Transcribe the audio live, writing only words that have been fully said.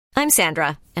I'm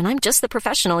Sandra, and I'm just the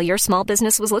professional your small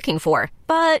business was looking for.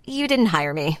 But you didn't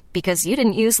hire me because you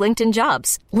didn't use LinkedIn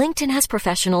Jobs. LinkedIn has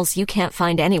professionals you can't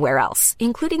find anywhere else,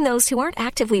 including those who aren't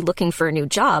actively looking for a new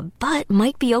job, but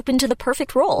might be open to the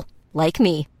perfect role, like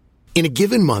me. In a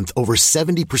given month, over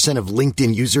 70% of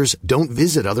LinkedIn users don't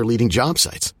visit other leading job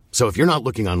sites. So if you're not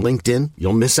looking on LinkedIn,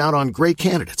 you'll miss out on great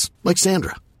candidates like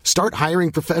Sandra. Start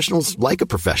hiring professionals like a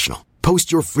professional.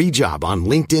 Post your free job on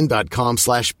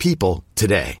linkedin.com/people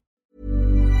today.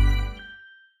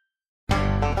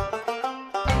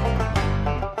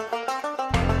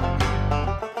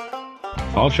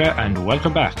 Fáilte, and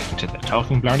welcome back to the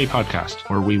Talking Blarney podcast,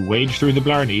 where we wade through the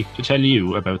Blarney to tell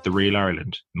you about the real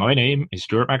Ireland. My name is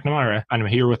Stuart McNamara, and I'm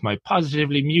here with my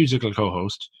positively musical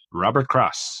co-host, Robert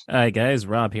Cross. Hi guys,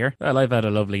 Rob here. Well, I've had a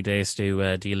lovely day,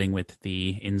 Stu, dealing with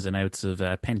the ins and outs of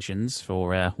pensions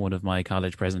for one of my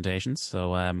college presentations.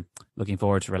 So looking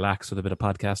forward to relax with a bit of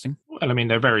podcasting. Well, I mean,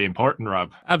 they're very important,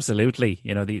 Rob. Absolutely.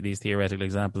 You know, these theoretical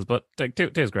examples. But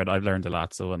today's great. I've learned a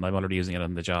lot, so I'm already using it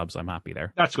on the job, so I'm happy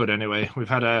there. That's good anyway. We've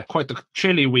had quite the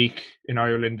chilly week in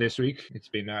Ireland this week. It's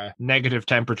been negative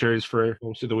temperatures for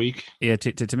most of the week. Yeah,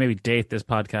 to maybe date this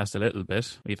podcast a little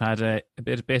bit, we've had a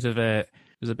bit of a...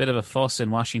 There was a bit of a fuss in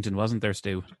Washington, wasn't there,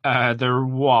 Stu? There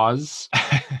was.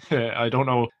 I don't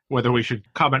know whether we should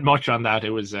comment much on that. It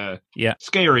was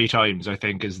scary times, I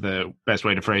think, is the best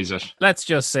way to phrase it. Let's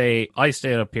just say I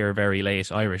stayed up here very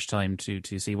late Irish time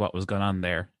to see what was going on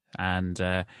there. And,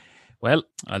 well,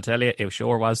 I'll tell you, it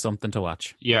sure was something to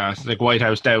watch. Yeah, it's like White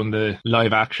House Down, the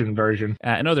live-action version.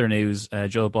 In other news,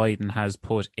 Joe Biden has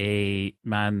put a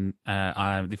man,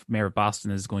 the mayor of Boston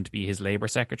is going to be his Labour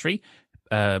secretary,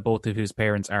 both of whose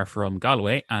parents are from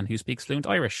Galway and who speaks fluent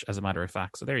Irish, as a matter of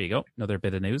fact. So there you go, another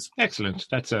bit of news. Excellent.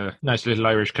 That's a nice little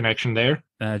Irish connection there.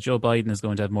 Joe Biden is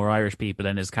going to have more Irish people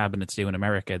in his cabinet to do in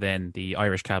America than the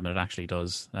Irish cabinet actually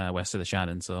does west of the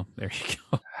Shannon. So there you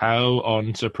go. How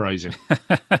unsurprising.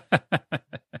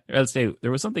 Well, Stu,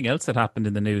 there was something else that happened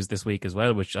in the news this week as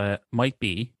well, which might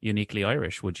be uniquely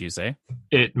Irish, would you say?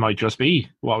 It might just be.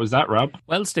 What was that, Rob?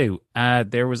 Well, Stu,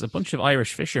 there was a bunch of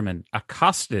Irish fishermen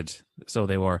accosted, so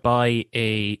they were, by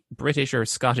a British or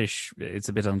Scottish, it's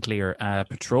a bit unclear,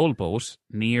 patrol boat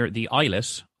near the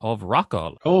islet of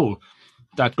Rockall. Oh,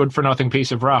 that good-for-nothing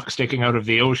piece of rock sticking out of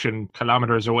the ocean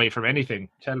kilometres away from anything.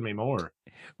 Tell me more.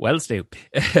 Well, Stu,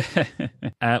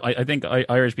 I think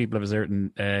Irish people of a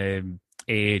certain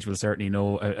age will certainly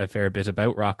know a fair bit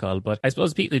about Rockall, but I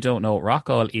suppose people who don't know,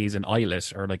 Rockall is an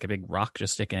islet, or like a big rock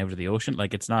just sticking out of the ocean.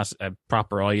 Like, it's not a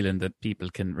proper island that people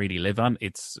can really live on.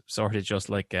 It's sort of just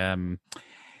like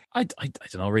I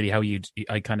don't know really how you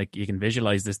can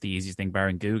visualize this the easiest thing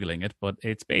barring Googling it, but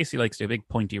it's basically like a big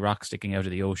pointy rock sticking out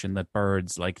of the ocean that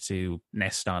birds like to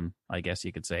nest on, I guess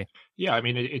you could say. Yeah, I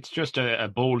mean, it's just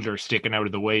a boulder sticking out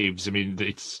of the waves. I mean,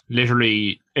 it's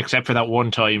literally, except for that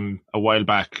one time a while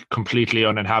back, completely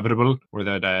uninhabitable, where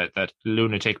that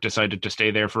lunatic decided to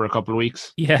stay there for a couple of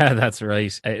weeks. Yeah, that's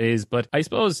right. It is, but I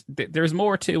suppose there's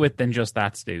more to it than just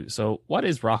that, Stu. So what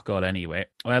is Rockall anyway?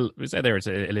 Well, we said there it's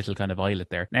a little kind of islet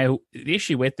there. Now, the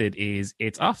issue with it is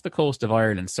it's off the coast of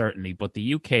Ireland, certainly, but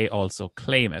the UK also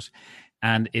claim it.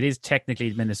 And it is technically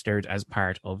administered as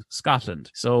part of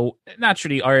Scotland. So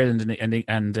naturally, Ireland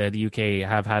and the UK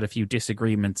have had a few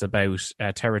disagreements about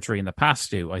territory in the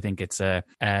past too. I think it's a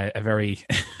very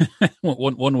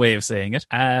one way of saying it.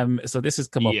 So this has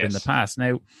come up in the past.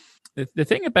 Now, the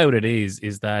thing about it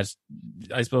is that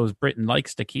I suppose Britain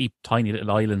likes to keep tiny little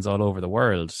islands all over the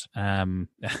world. And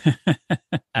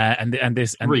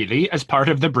really, as part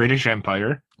of the British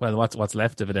Empire. Well, what's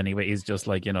left of it anyway is just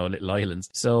like, little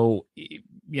islands. So,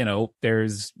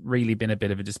 there's really been a bit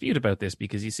of a dispute about this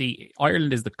because you see,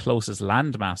 Ireland is the closest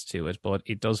landmass to it, but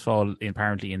it does fall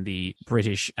apparently in the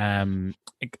British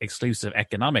exclusive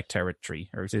economic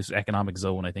territory, or exclusive economic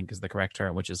zone, I think is the correct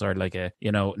term, which is sort of like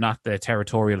not the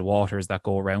territorial waters that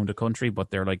go around a country,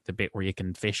 but they're like the bit where you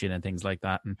can fish in and things like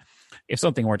that. And if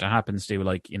something were to happen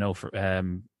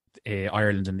to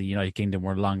Ireland and the United Kingdom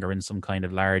were no longer in some kind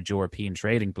of large European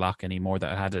trading bloc anymore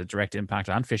that had a direct impact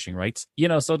on fishing rights,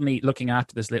 suddenly looking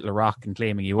after this little rock and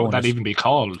claiming you own it. What would that even be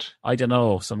called? I don't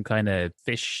know, some kind of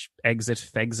fish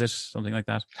fexit, something like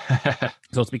that.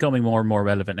 So it's becoming more and more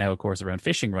relevant now, of course, around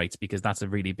fishing rights, because that's a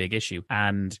really big issue.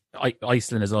 And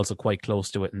Iceland is also quite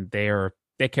close to it, and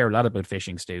they care a lot about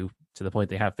fishing, Stu, to the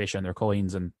point they have fish on their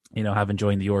coins and, have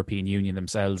joined the European Union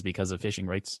themselves because of fishing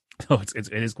rights. So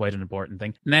it is quite an important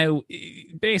thing. Now,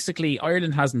 basically,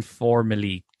 Ireland hasn't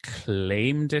formally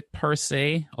claimed it per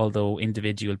se, although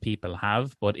individual people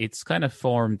have, but it's kind of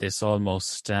formed this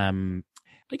almost, I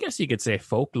guess you could say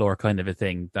folklore kind of a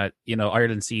thing that,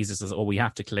 Ireland sees this as, we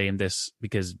have to claim this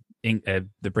because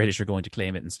the British are going to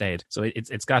claim it instead. So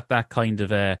it's got that kind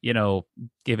of a,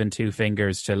 giving two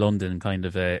fingers to London kind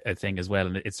of a thing as well.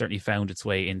 And it certainly found its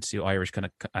way into Irish kind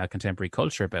of contemporary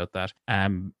culture about that.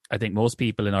 I think most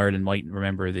people in Ireland might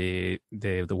remember the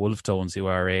Wolf Tones, who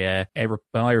are an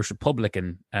Irish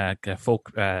Republican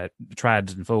folk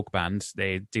trad and folk band.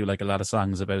 They do like a lot of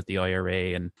songs about the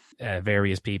IRA and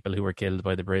various people who were killed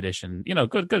by the British, and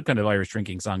good kind of Irish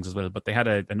drinking songs as well. But they had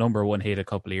a number one hit a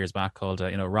couple of years back called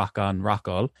Rock On, Rock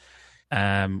All.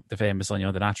 The famous one,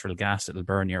 the natural gas, it'll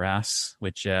burn your ass,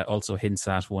 which also hints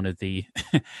at one of the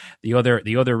the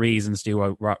other reasons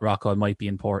why rock oil might be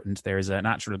important. There's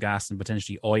natural gas and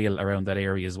potentially oil around that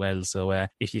area as well. So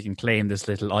if you can claim this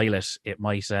little islet, it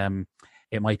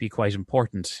might be quite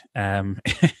important down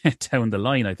the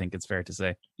line, I think it's fair to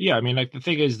say. Yeah, I mean, like, the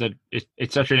thing is that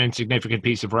it's such an insignificant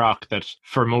piece of rock that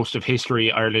for most of history,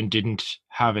 Ireland didn't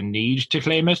have a need to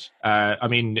claim it. I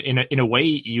mean, in a way,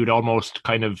 you'd almost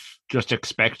kind of just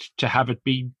expect to have it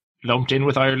be lumped in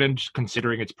with Ireland,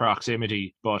 considering its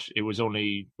proximity. But it wasn't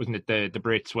it the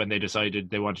Brits, when they decided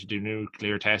they wanted to do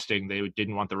nuclear testing, they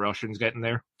didn't want the Russians getting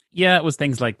there? Yeah, it was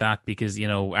things like that because,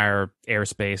 our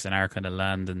airspace and our kind of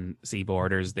land and sea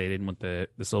borders, they didn't want the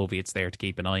Soviets there to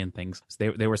keep an eye on things.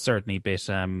 So they were certainly a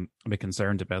bit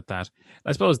concerned about that.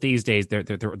 I suppose these days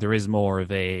there is more of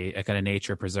a kind of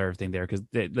nature preserve thing there, because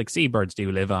like seabirds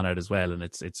do live on it as well, and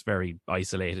it's very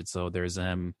isolated. So there's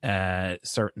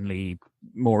certainly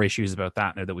more issues about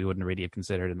that now that we wouldn't really have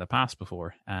considered in the past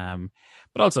before.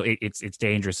 But also it's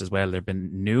dangerous as well. There have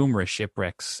been numerous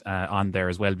shipwrecks on there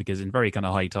as well, because in very kind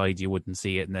of high tide you wouldn't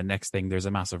see it, and the next thing there's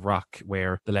a massive rock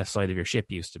where the left side of your ship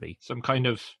used to be. Some kind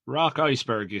of rock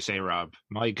iceberg, you say, Rob?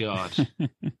 My God.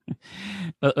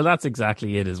 Well, that's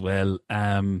exactly it as well.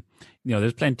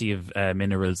 There's plenty of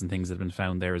minerals and things that have been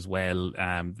found there as well.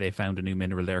 They found a new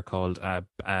mineral there called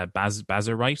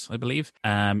bazurite, I believe,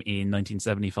 in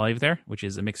 1975 there, which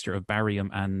is a mixture of barium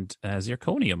and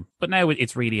zirconium. But now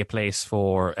it's really a place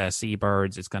for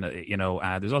seabirds. It's kind of,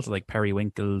 there's also like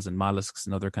periwinkles and mollusks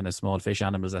and other kind of small fish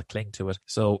animals that cling to it.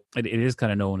 So it is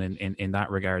kind of known in that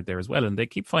regard there as well. And they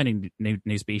keep finding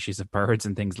new species of birds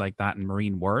and things like that, and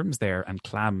marine worms there, and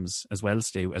clams as well,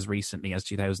 Stu, as recently as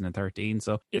 2013.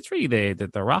 So it's really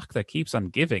the rock that keeps on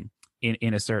giving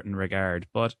in a certain regard.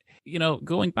 But,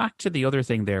 going back to the other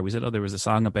thing there, we said, there was a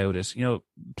song about it.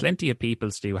 Plenty of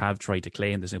people still have tried to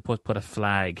claim this and put a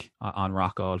flag on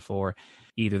Rockall for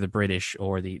either the British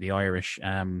or the Irish.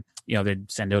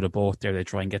 They'd send out a boat there, they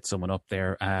try and get someone up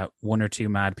there. One or two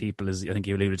mad people, as I think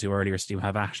you alluded to earlier, Steve,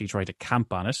 have actually tried to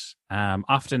camp on it.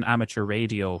 Often amateur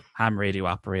ham radio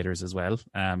operators as well.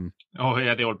 Oh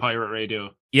yeah, the old pirate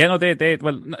radio. Yeah, no,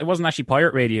 well, it wasn't actually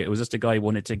pirate radio. It was just a guy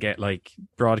wanted to get like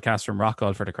broadcasts from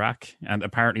Rockall for the crack. And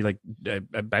apparently like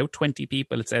about 20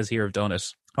 people, it says here, have done it.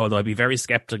 Although I'd be very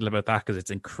skeptical about that because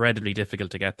it's incredibly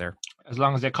difficult to get there. As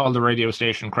long as they call the radio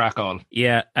station Crackall.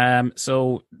 Yeah.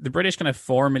 So the British kind of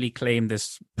formally claimed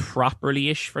this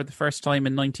properly-ish for the first time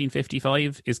in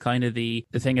 1955 is kind of the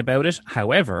thing about it.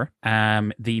 However,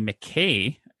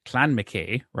 the Clan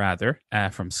Mackay,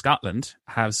 from Scotland,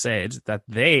 have said that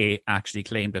they actually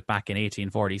claimed it back in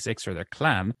 1846 for their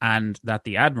clan, and that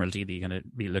the Admiralty, the kind of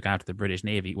look after the British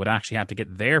Navy, would actually have to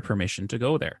get their permission to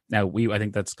go there. Now, I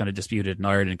think that's kind of disputed in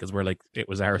Ireland because we're like, it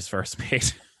was ours first,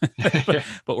 mate.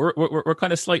 but we're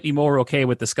kind of slightly more okay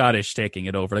with the Scottish taking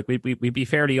it over. Like we'd be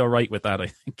fairly all right with that, I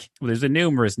think. Well, there's a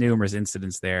numerous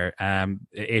incidents there.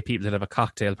 8 people that have a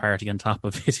cocktail party on top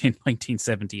of it in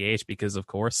 1978 because of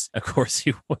course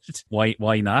you would.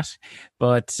 Why not?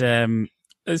 But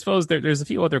I suppose there's a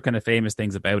few other kind of famous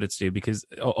things about it, Stu, because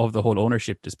of the whole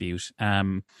ownership dispute.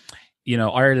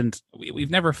 Ireland, we've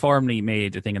never formally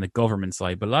made a thing on the government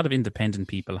side, but a lot of independent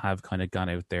people have kind of gone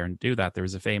out there and do that. There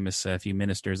was a famous few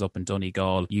ministers up in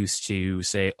Donegal used to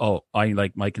say, I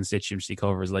like my constituency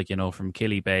covers like, from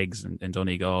Killybegs and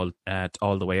Donegal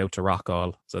all the way out to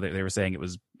Rockall. So they were saying it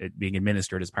was being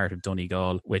administered as part of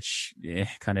Donegal, which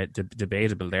kind of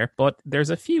debatable there. But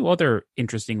there's a few other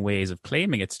interesting ways of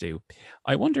claiming it, Stu.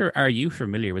 I wonder, are you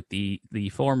familiar with the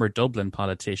former Dublin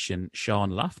politician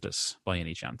Sean Loftus by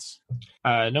any chance?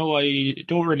 No, I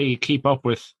don't really keep up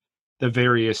with the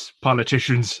various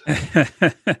politicians.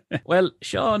 Well,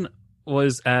 Sean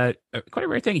was quite a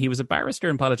rare thing. He was a barrister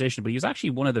and politician, but he was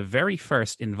actually one of the very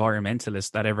first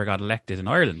environmentalists that ever got elected in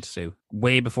Ireland. So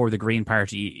way before the Green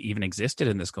Party even existed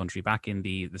in this country, back in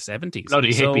the 70s.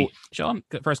 Bloody so hippie. Sean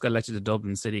first got elected to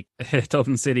Dublin City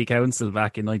Council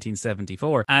back in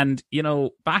 1974. And,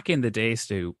 back in the day,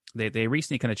 Stu, they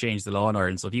recently kind of changed the law in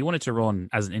Ireland. So if you wanted to run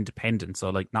as an independent, so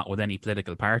like not with any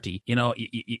political party,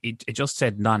 it just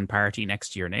said non-party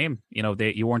next to your name.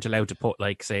 You weren't allowed to put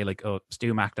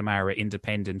Stu McNamara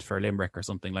independent for Limerick or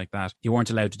something like that. You weren't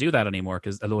allowed to do that anymore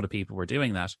because a load of people were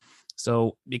doing that.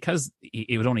 So because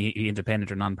he would only be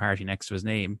independent or non-party next to his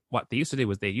name, what they used to do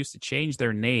was they used to change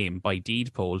their name by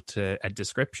deed poll to a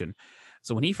description.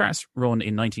 So when he first run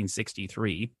in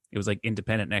 1963, it was like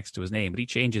independent next to his name, but he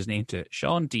changed his name to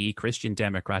Sean D. Christian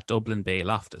Democrat, Dublin Bay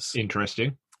Loftus.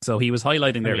 Interesting. So he was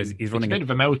highlighting there as he's running. It's a bit of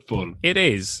a mouthful. It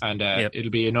is. And it'll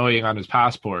be annoying on his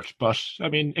passport. But, I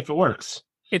mean, if it works.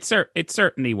 It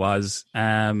certainly was.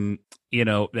 He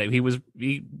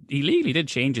legally did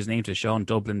change his name to Sean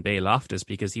Dublin Bay Loftus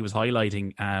because he was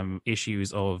highlighting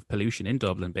issues of pollution in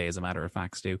Dublin Bay, as a matter of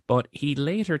fact, Stu. But he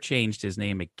later changed his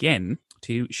name again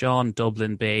to Sean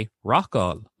Dublin Bay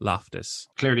Rockall Loftus.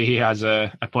 Clearly he has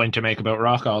a point to make about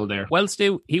Rockall there. Well,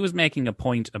 Stu, he was making a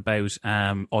point about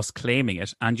us claiming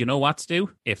it. And you know what, Stu?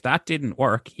 If that didn't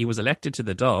work, he was elected to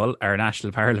the Dáil, our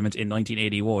national parliament, in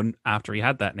 1981 after he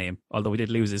had that name. Although he did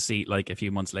lose his seat like a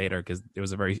few months later because it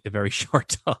was a very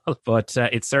short Dáil. But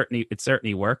it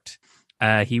certainly worked.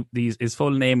 His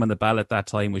full name on the ballot that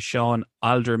time was Sean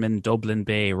Alderman Dublin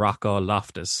Bay Rockall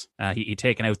Loftus. He'd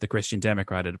taken out the Christian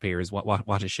Democrat, it appears.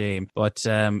 What a shame. But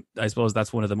I suppose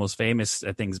that's one of the most famous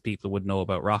things people would know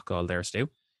about Rockall there, Stu.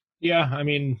 Yeah, I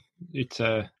mean, it's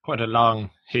quite a long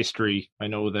history. I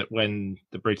know that when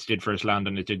the Brits did first land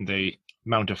on it, didn't they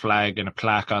mount a flag and a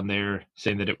plaque on there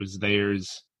saying that it was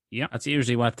theirs? Yeah, that's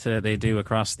usually what they do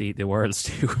across the world,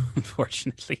 Stu,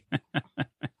 unfortunately.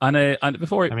 And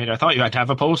before, I mean, I thought you had to have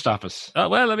a post office.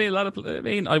 Well, I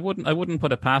mean, I wouldn't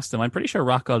put it past them. I'm pretty sure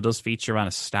Rockall does feature on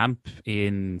a stamp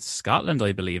in Scotland,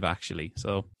 I believe, actually.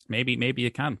 So maybe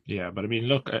you can. Yeah, but I mean,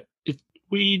 look,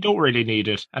 we don't really need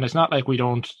it, and it's not like we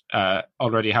don't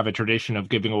already have a tradition of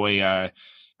giving away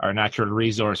our natural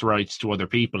resource rights to other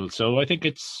people. So I think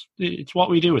it's what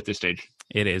we do at this stage.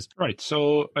 It is. Right.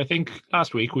 So I think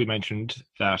last week we mentioned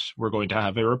that we're going to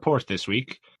have a report this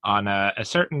week on a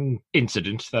certain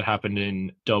incident that happened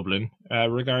in Dublin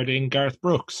regarding Garth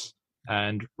Brooks.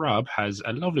 And Rob has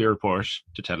a lovely report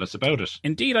to tell us about it.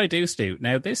 Indeed, I do, Stu.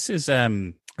 Now, this is, I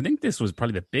think this was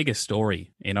probably the biggest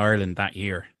story in Ireland that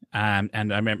year. And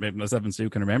I remember, myself and Stu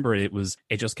can remember, it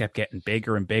just kept getting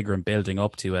bigger and bigger and building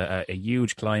up to a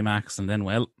huge climax. And then,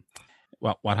 well,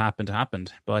 what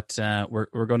happened. But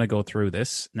we're going to go through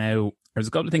this. Now, there's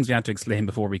a couple of things we have to explain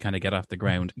before we kind of get off the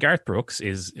ground. Garth Brooks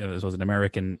was an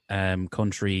American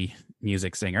country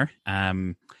music singer.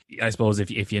 I suppose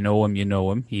if you know him, you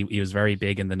know him. He was very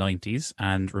big in the 90s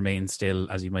and remains still,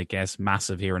 as you might guess,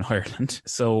 massive here in Ireland.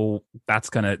 So that's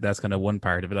kind of one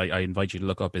part of it. I invite you to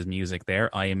look up his music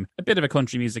there. I'm a bit of a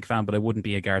country music fan, but I wouldn't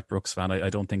be a Garth Brooks fan. I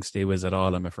don't think Stu is at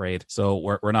all, I'm afraid. So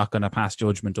we're not going to pass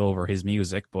judgment over his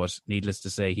music, but needless to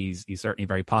say, he's certainly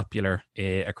very popular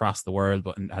across the world,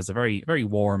 but has a very, very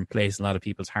warm place in a lot of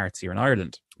people's hearts here in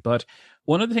Ireland. But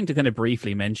one other thing to kind of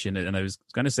briefly mention, and I was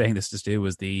kind of saying this to Stu,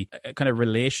 was the kind of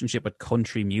relationship with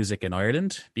country music in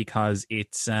Ireland, because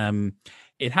it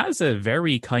has a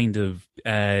very kind of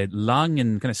long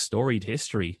and kind of storied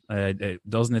history,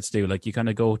 doesn't it, Stu? Like you kind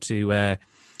of go to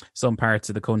some parts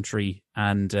of the country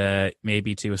and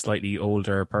maybe to a slightly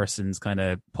older person's kind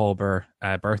of pub or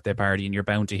birthday party, and you're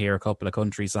bound to hear a couple of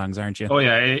country songs, aren't you? Oh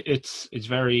yeah, it's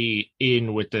very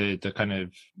in with the kind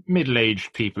of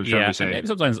middle-aged people, shall we say. Maybe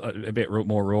sometimes a bit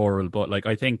more rural, but like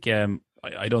I think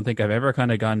I don't think I've ever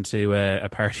kind of gone to a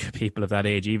party of people of that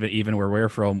age, even where we're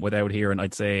from, without hearing,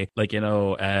 I'd say, like,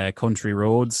 Country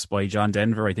Roads by John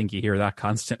Denver. I think you hear that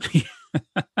constantly.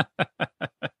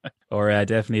 Or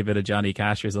definitely a bit of Johnny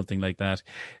Cash or something like that.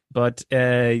 But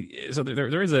so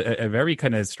there is a very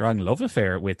kind of strong love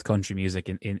affair with country music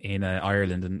in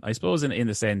Ireland. And I suppose in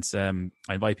the sense, I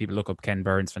invite people to look up Ken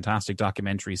Burns' fantastic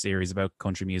documentary series about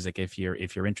country music if you're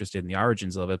interested in the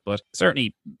origins of it. But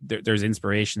certainly there's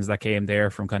inspirations that came there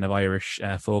from kind of Irish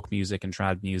folk music and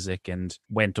trad music and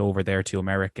went over there to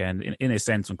America. And in a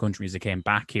sense, when country music came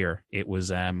back here, it was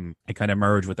it kind of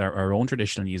merged with our own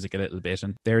traditional music a little bit.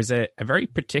 And there's a very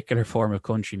particular form of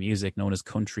country music known as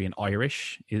country and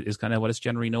Irish is kind of what it's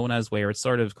generally known as, where it's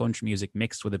sort of country music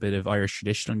mixed with a bit of Irish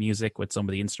traditional music with some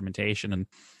of the instrumentation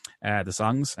and the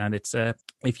songs. And it's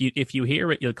if you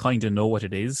hear it, you'll kind of know what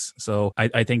it is. So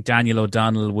I think Daniel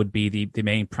O'Donnell would be the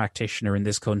main practitioner in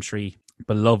this country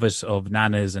beloved of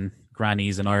nanas and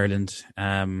grannies in Ireland.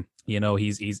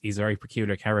 He's a very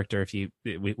peculiar character.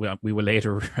 We will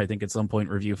later, I think, at some point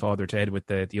review Father Ted with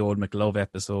the old McLove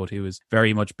episode, who is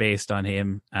very much based on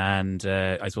him. And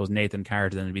I suppose Nathan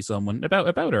Carter would be someone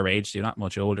about our age, not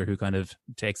much older, who kind of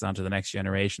takes on to the next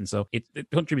generation. So the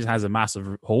country has a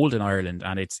massive hold in Ireland,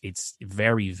 and it's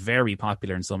very, very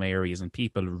popular in some areas, and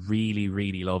people really,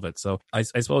 really love it. So I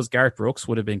suppose Garth Brooks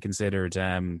would have been considered,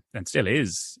 and still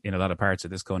is in a lot of parts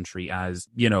of this country, as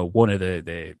one of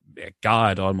the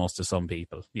god almost to some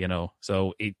people,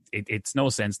 So it's no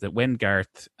sense that when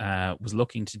Garth was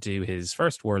looking to do his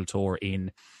first world tour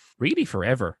in really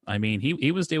forever. I mean,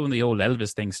 he was doing the old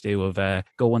Elvis thing, Stu, of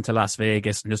going to Las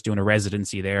Vegas and just doing a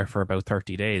residency there for about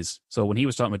 30 days. So when he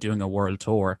was talking about doing a world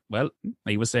tour, well,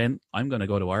 he was saying, I'm going to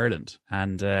go to Ireland.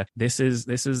 And this is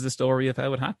the story of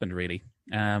how it happened, really.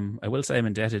 I will say I'm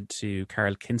indebted to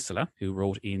Carl Kinsella, who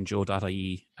wrote in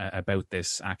Joe.ie about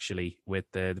this, actually, with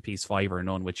the piece Five or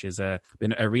None, which has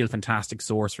been a real fantastic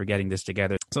source for getting this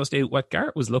together. So, Stu, what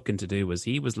Garrett was looking to do was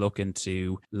he was looking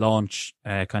to launch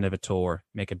kind of a tour,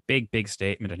 make a big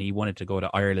statement, and he wanted to go to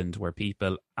Ireland, where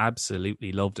people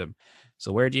absolutely loved him.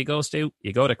 So where do you go, Stu?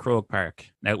 You go to Croke Park.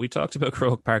 Now, we talked about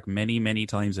Croke Park many, many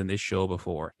times in this show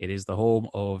before. It is the home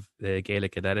of the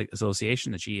Gaelic Cadet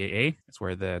Association, the GAA. It's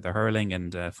where the hurling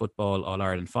and football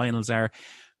All-Ireland finals are.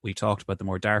 We talked about the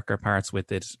more darker parts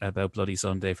with it, about Bloody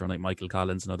Sunday from like Michael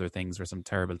Collins and other things where some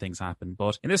terrible things happen.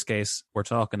 But in this case, we're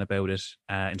talking about it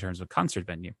in terms of concert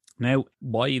venue. Now,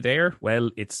 why there?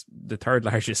 Well, it's the third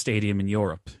largest stadium in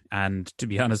Europe. And to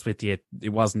be honest with you, it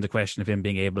wasn't a question of him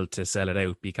being able to sell it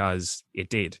out, because it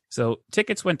did. So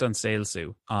tickets went on sale,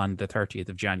 Sue, on the 30th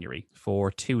of January for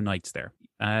 2 nights there.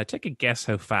 Take a guess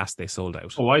how fast they sold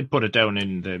out. Oh, I'd put it down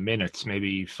in the minutes,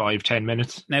 maybe 5-10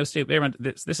 minutes. Now, Stu,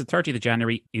 this is 30th of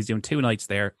January. He's doing 2 nights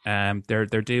there. They're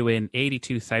doing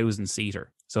 82,000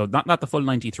 seater. So not the full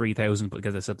 93,000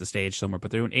 because it's at the stage somewhere,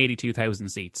 but they're doing 82,000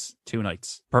 seats, 2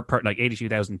 nights, per like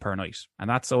 82,000 per night, and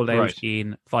that sold out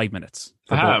in 5 minutes.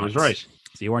 I was right.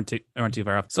 So you weren't too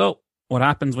far off. So what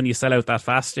happens when you sell out that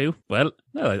fast, Stu? Well,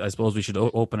 I suppose we should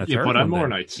open a third. You put on more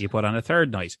nights. You put on a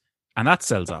third night. And that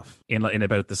sells off in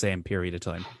about the same period of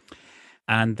time.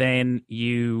 And then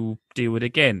you do it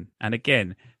again and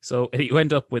again. So you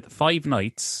end up with 5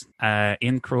 nights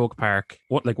in Croke Park,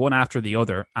 one after the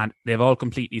other, and they've all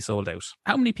completely sold out.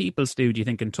 How many people, Stu, do you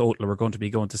think in total are going to be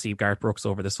going to see Garth Brooks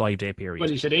over this 5-day period? Well,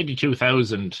 you said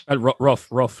 82,000.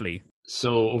 Roughly.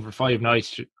 So over 5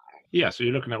 nights, yeah, so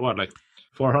you're looking at what, like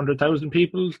 400,000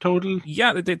 people total?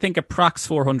 Yeah, they think approx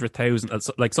 400,000.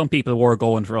 Like, some people were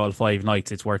going for all 5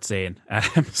 nights, it's worth saying.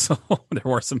 So there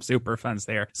were some super fans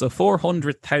there. So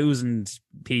 400,000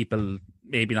 people,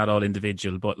 maybe not all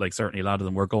individual, but like certainly a lot of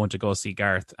them were going to go see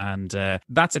Garth. And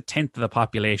that's 1/10 of the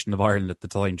population of Ireland at the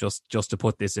time, just to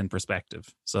put this in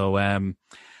perspective. So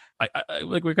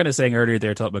like we were kind of saying earlier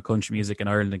there, talking about country music in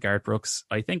Ireland and Garth Brooks,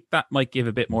 I think that might give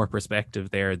a bit more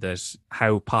perspective there, that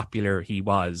how popular he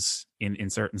was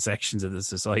in certain sections of the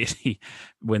society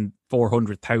when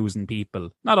 400,000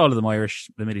 people, not all of them Irish,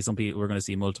 maybe some people were going to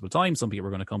see him multiple times, some people were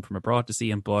going to come from abroad to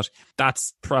see him, but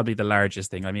that's probably the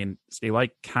largest thing. I mean, Steve, I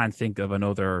can't think of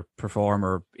another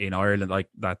performer in Ireland like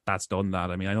that's done that.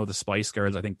 I mean, I know the Spice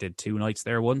Girls, I think, did 2 nights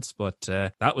there once, but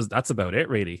that's about it,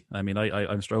 really. I mean,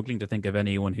 I'm struggling to think of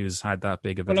anyone who's had that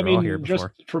big of a draw here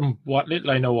before. Just from what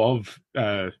little I know of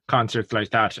concerts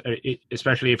like that,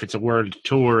 especially if it's a world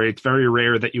tour, it's very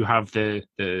rare that you have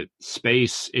the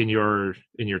space in your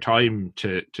time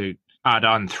to add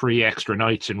on 3 extra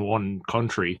nights in one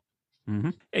country.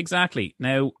 Mm-hmm. Exactly.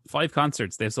 Now, 5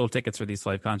 concerts, they've sold tickets for these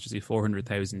 5 concerts with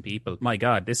 400,000 people. My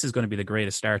God, this is going to be the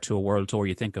greatest start to a world tour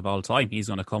you think of all time. He's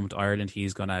going to come to Ireland.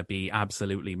 He's going to be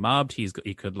absolutely mobbed. He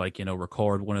could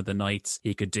record one of the nights.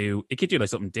 He could do like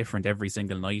something different every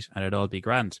single night, and it'd all be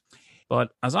grand.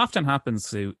 But as often happens,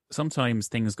 Sue, sometimes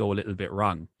things go a little bit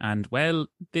wrong. And, well,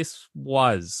 this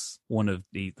was one of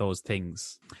those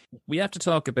things. We have to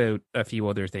talk about a few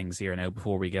other things here now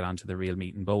before we get on to the real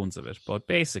meat and bones of it. But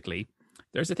basically,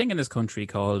 there's a thing in this country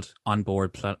called An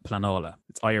Bord Pleanála.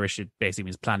 It's Irish. It basically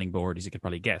means planning board, as you could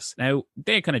probably guess. Now,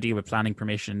 they kind of deal with planning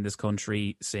permission in this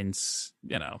country since,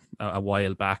 a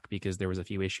while back, because there was a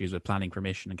few issues with planning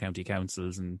permission and county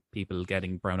councils and people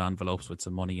getting brown envelopes with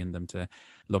some money in them to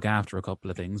look after a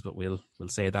couple of things. But we'll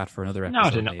say that for another episode.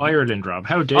 Not in maybe. Ireland, Rob.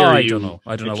 How dare you?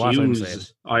 I don't know what I'm saying.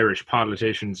 Irish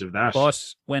politicians of that.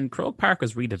 But when Croke Park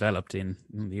was redeveloped in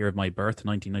the year of my birth,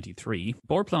 1993,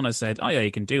 Bord Pleanála said, "Oh yeah,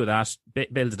 you can do that.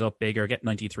 Build it up bigger, get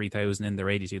 93,000 in there,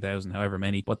 82,000, however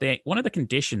many." But one of the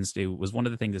conditions was one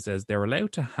of the things that says they're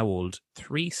allowed to hold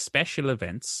 3 special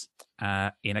events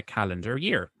in a calendar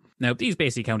year. Now, these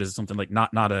basically count as something like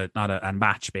not a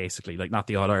match, basically, like not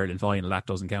the All-Ireland final. That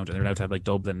doesn't count. And they're allowed to have like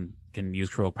Dublin can use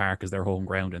Croke Park as their home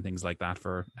ground and things like that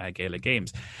for Gaelic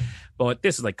games. But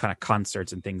this is like kind of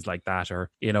concerts and things like that, or,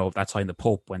 you know, that time the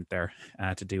Pope went there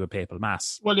to do a papal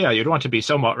mass. Well, yeah, you'd want to be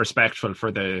somewhat respectful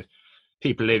for the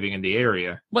people living in the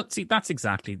area. Well, see, that's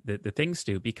exactly the thing,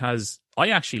 Stu, because I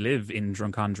actually live in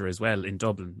Drumcondra as well, in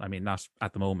Dublin. I mean, not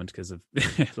at the moment because of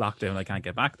lockdown, I can't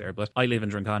get back there, but I live in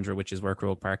Drumcondra, which is where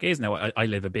Croke Park is. Now, I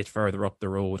live a bit further up the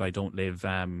road. I don't live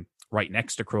right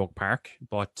next to Croke Park,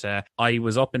 but I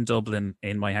was up in Dublin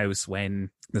in my house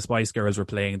when the Spice Girls were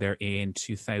playing there in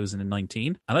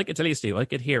 2019. And I can tell you, Stu, I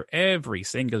could hear every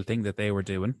single thing that they were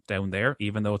doing down there,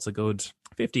 even though it's a good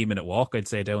 15-minute walk, I'd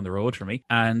say, down the road for me.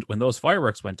 And when those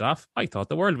fireworks went off, I thought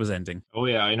the world was ending. Oh,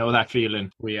 yeah, I know that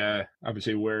feeling. We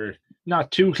obviously we're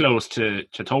not too close to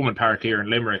Thomond Park here in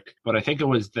Limerick, but I think it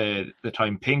was the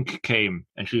time Pink came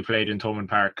and she played in Thomond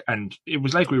Park, and it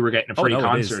was like we were getting a free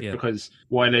concert, because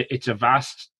while it's a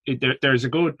vast... there's a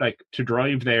good, like, to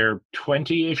drive there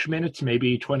 20-ish minutes,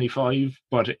 maybe 25,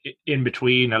 but in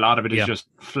between a lot of it is just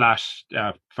flat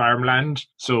farmland,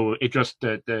 so it just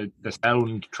the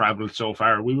sound travelled so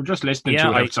far. We were just listening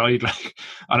to it outside, like,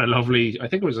 on a lovely, I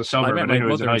think it was a summer, but it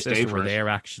was a nice day for us. There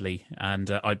actually, and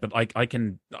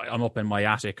I'm up in my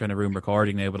attic kind of room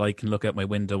recording now, but I can look out my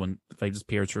window, and if I just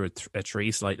peer through a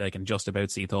tree slightly, I can just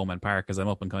about see Thomond Park because I'm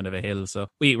up on kind of a hill, so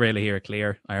we really hear it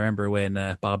clear. I remember when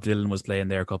Bob Dylan was playing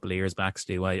there a couple of years back,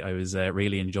 Stu, I was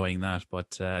really enjoying that,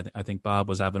 but I think Bob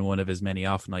was having one of his many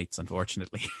off nights,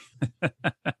 unfortunately.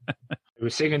 I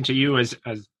was singing to you as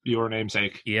your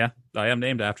namesake. Yeah, I am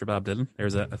named after Bob Dylan.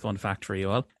 There's a fun fact for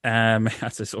you all.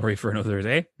 That's a story for another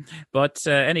day. But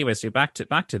anyway, so back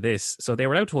to this. So they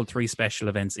were allowed to hold 3 special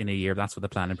events in a year. That's what the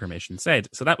planning permission said.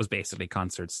 So that was basically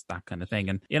concerts, that kind of thing.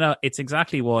 And, you know, it's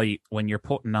exactly why when you're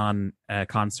putting on a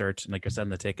concert, and like you're selling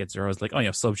the tickets, you're always like, oh, you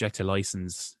know, subject to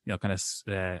license, you know, kind of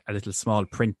a little small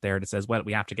print there that says, well,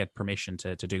 we have to get permission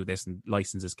to do this, and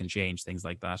licenses can change, things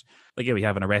like that. Like, yeah, we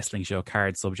have in a wrestling show,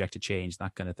 cards subject to change,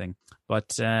 that kind of thing.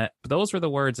 But those were the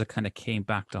words that kind of came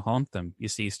back to haunt them, you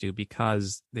see, Stu,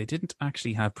 because they didn't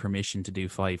actually have permission to do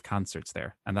 5 concerts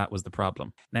there, and that was the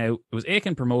problem. Now, it was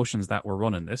Aiken Promotions that were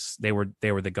running this. They were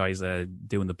the guys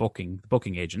doing the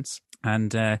booking agents,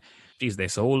 and they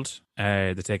sold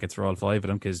the tickets for all 5 of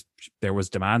them because there was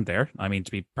demand there. I mean,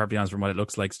 to be perfectly honest, from what it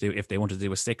looks like, Stu, if they wanted to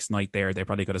do a 6th night there, they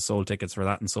probably could have sold tickets for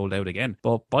that and sold out again.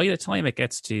 But by the time it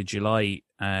gets to July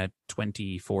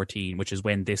 2014, which is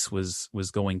when this was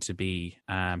going to be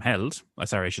held.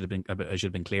 Sorry, I should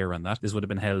have been clear on that. This would have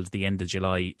been held the end of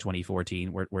July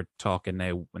 2014. We're talking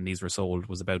now, when these were sold,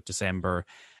 was about December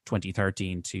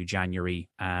 2013 to January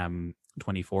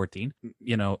 2014.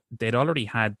 You know, they'd already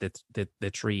had the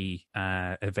 3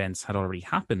 events had already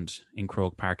happened in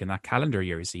Croke Park in that calendar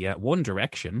year. You see, One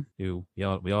Direction, who we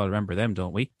all remember them,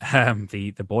 don't we?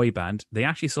 The boy band, they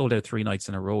actually sold out 3 nights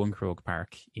in a row in Croke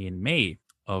Park in May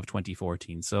of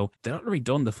 2014. So they'd already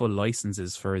done the full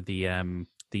licenses for the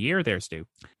year there, Stu.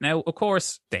 Now, of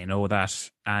course, they know that,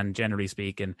 and generally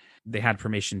speaking, they had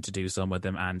permission to do some of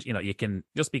them. And, you know, you can,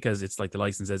 just because it's like the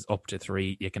license is up to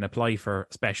 3, you can apply for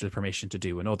special permission to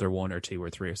do another 1 or 2 or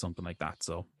 3 or something like that.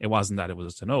 So it wasn't that it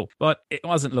was to know. But it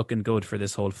wasn't looking good for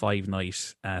this whole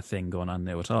 5-night thing going on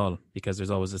now at all, because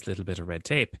there's always this little bit of red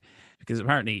tape. Because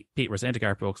apparently, Pete, we're saying to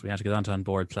Garth Brooks, we had to get on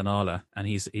board Planala, and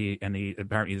he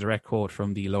apparently, the direct quote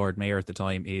from the Lord Mayor at the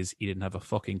time is he didn't have a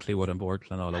fucking clue what on board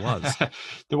Planala was.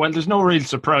 Well, there's no real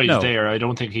surprise there. I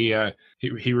don't think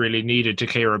he really needed to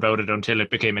care about it until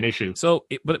it became an issue. So,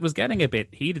 but it was getting a bit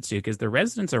heated too, because the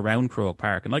residents around Croke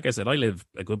Park, and like I said, I live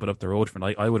a good bit up the road from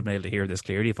it. I would have been able to hear this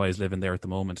clearly if I was living there at the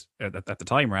moment, at the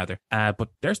time rather. But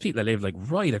there's people that live like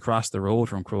right across the road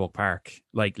from Croke Park,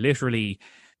 like literally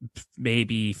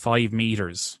maybe 5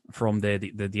 meters from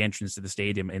the entrance to the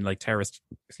stadium in like terraced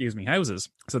houses.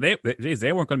 So they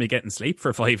weren't going to be getting sleep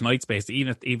for 5 nights, basically,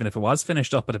 even if it was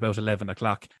finished up at about 11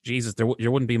 o'clock. Jesus, there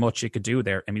wouldn't be much you could do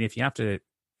there. I mean, if you have to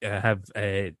have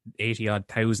 80-odd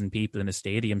thousand people in a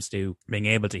stadium, Stu, being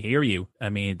able to hear you, I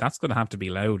mean, that's going to have to be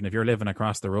loud. And if you're living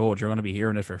across the road, you're going to be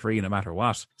hearing it for free no matter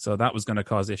what. So that was going to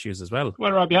cause issues as well.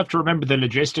 Well, Rob, you have to remember the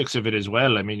logistics of it as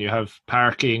well. I mean, you have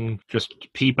parking, just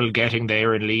people getting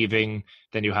there and leaving.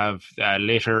 Then you have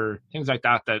litter, things like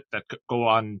that go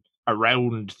on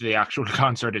around the actual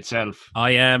concert itself.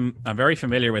 I'm very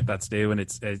familiar with that, Stu, and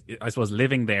it's I suppose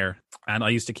living there, and I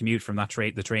used to commute from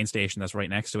the train station that's right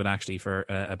next to it actually for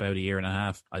about 1.5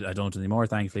 years. I don't anymore,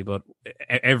 thankfully, but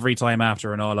every time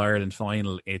after an All-Ireland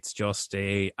final, it's just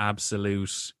a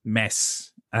absolute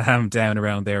mess down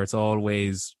around there. It's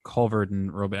always covered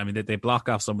in rubbish. I mean, they block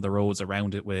off some of the roads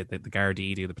around it with the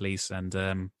Gardaí, the police,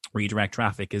 and redirect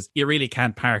traffic, because you really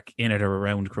can't park in it or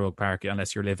around Croke Park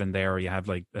unless you're living there or you have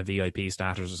like a VIP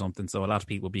status or something. So a lot of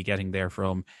people be getting there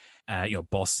from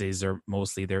buses, or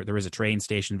mostly there is a train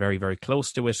station very, very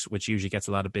close to it, which usually gets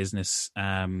a lot of business.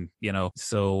 So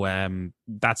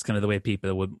that's kind of the way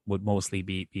people would mostly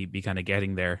be kind of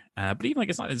getting there. But even like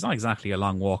it's not exactly a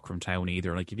long walk from town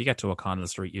either. Like if you get to O'Connell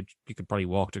Street, you could probably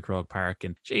walk to Croke Park,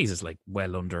 and Jesus, like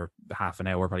well under half an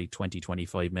hour, probably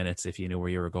 20-25 minutes if you know where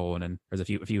you were going. And there's a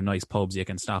few nice pubs you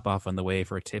can stop off on the way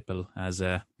for a tipple, as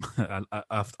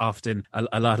often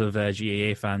a lot of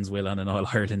GAA fans will on an All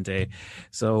Ireland day.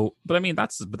 So, but I mean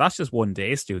that's just one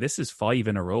day, Stu. This is 5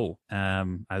 in a row,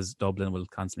 as Dublin will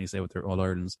constantly say with their All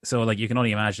Irelands. So like you can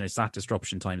only imagine it's that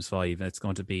disruption times 5, and it's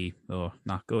going to be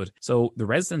not good. So the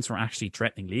residents were actually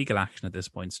threatening legal action at this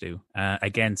point, Stu,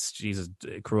 against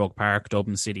Croke Park,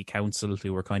 Dublin City Council,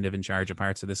 who were kind of in charge of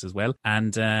parts of this as well.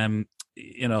 And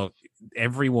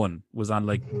everyone was on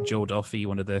like Joe Duffy,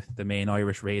 one of the main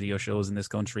Irish radio shows in this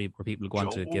country, where people go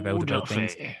on to give out about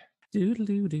things.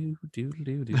 Doodle-doo-doo.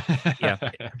 Yeah,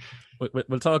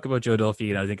 we'll talk about Joe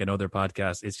Duffy in, I think, another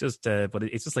podcast. It's just, but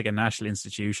it's just like a national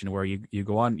institution where you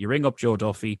go on, you ring up Joe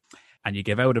Duffy, and you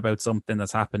give out about something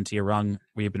that's happened to you where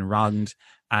you've been wronged,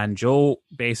 and Joe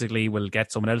basically will get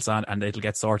someone else on, and it'll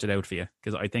get sorted out for you.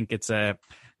 Because I think it's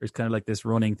there's kind of like this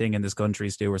running thing in this country,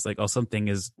 Stu, where it's like, oh, something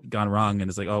has gone wrong, and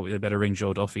it's like, oh, you better ring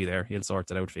Joe Duffy there. He'll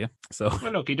sort it out for you. So,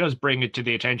 well, look, he does bring it to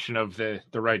the attention of the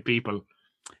right people.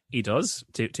 He does,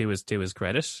 to his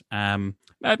credit.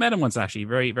 I met him once, actually.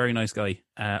 Very, very nice guy.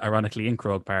 Ironically, in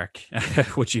Croke Park,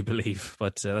 would you believe?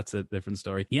 But that's a different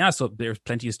story. Yeah, so there's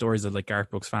plenty of stories of like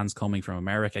Garth Brooks fans coming from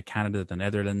America, Canada, the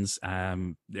Netherlands.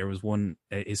 There was one,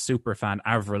 his super fan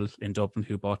Avril in Dublin,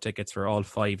 who bought tickets for all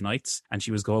 5 nights, and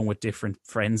she was going with different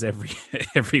friends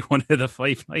every one of the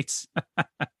 5 nights.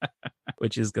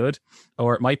 Which is good.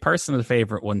 Or my personal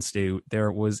favorite one, Stu,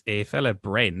 there was a fella,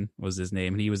 Bren was his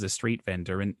name, and he was a street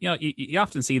vendor. And, you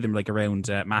often see them like around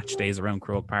match days around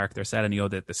Croke Park. They're selling,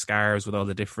 the scarves with all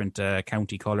the different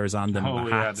county colours on them,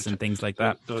 hats and things like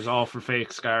that. Those awful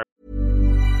fake scarves.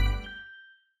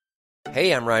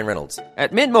 Hey, I'm Ryan Reynolds.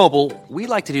 At Mint Mobile, we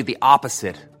like to do the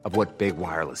opposite of what Big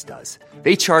Wireless does.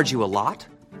 They charge you a lot.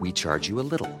 We charge you a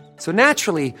little. So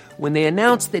naturally, when they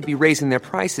announced they'd be raising their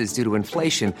prices due to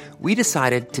inflation, we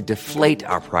decided to deflate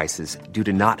our prices due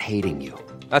to not hating you.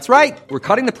 That's right. We're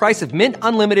cutting the price of Mint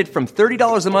Unlimited from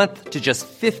 $30 a month to just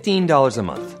 $15 a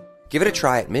month. Give it a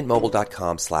try at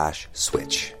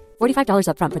mintmobile.com/switch. $45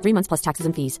 up front for 3 months plus taxes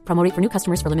and fees. Promo rate for new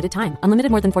customers for limited time.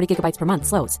 Unlimited more than 40 gigabytes per month.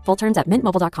 Slows full terms at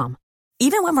mintmobile.com.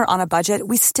 Even when we're on a budget,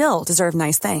 we still deserve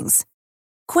nice things.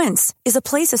 Quince is a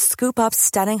place to scoop up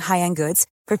stunning high-end goods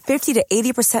for 50 to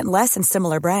 80% less than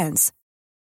similar brands.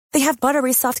 They have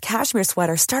buttery soft cashmere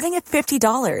sweaters starting at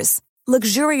 $50,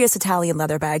 luxurious Italian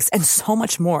leather bags, and so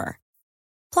much more.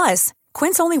 Plus,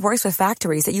 Quince only works with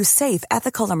factories that use safe,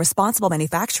 ethical, and responsible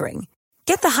manufacturing.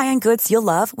 Get the high-end goods you'll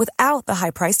love without the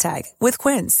high price tag with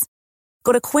Quince.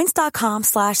 Go to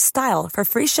quince.com/style for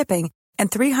free shipping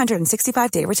and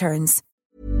 365-day returns.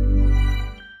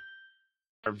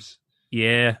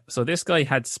 Yeah, so this guy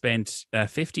had spent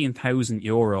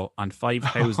 €15,000 on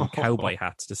 5,000 cowboy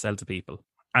hats to sell to people.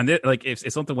 And if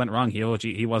something went wrong,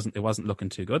 it wasn't looking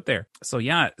too good there. So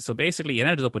yeah, so basically it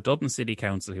ended up with Dublin City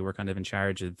Council, who were kind of in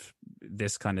charge of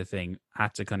this kind of thing,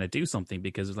 had to kind of do something,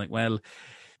 because it was like, well,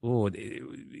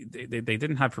 they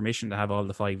didn't have permission to have all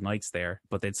the 5 nights there,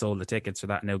 but they'd sold the tickets for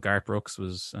that. Now Garth Brooks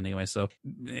was anyway, so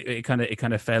it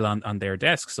kind of fell on their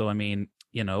desk. So I mean,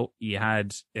 you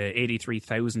had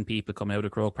 83,000 people coming out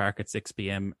of Croke Park at 6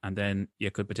 p.m. and then you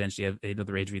could potentially have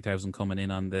another 83,000 coming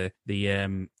in on the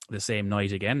same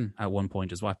night again at one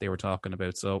point, is what they were talking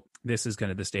about. So this is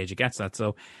kind of the stage it gets at.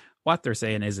 So what they're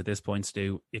saying is, at this point,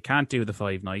 Stu, you can't do the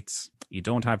 5 nights. You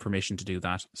don't have permission to do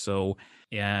that. So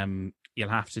you'll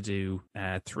have to do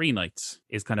 3 nights,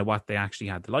 is kind of what they actually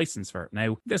had the license for.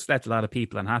 Now, this left a lot of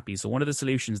people unhappy. So one of the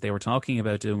solutions they were talking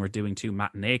about doing were doing 2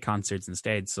 matinee concerts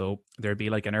instead. So there'd be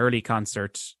like an early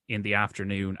concert in the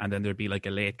afternoon, and then there'd be like a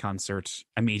late concert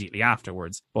immediately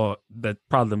afterwards. But the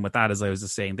problem with that, as I was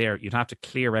just saying there, you'd have to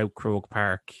clear out Croke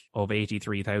Park of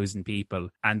 83,000 people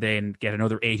and then get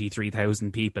another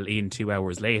 83,000 people in 2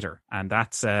 hours later. And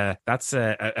that's a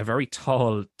very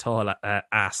tall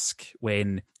ask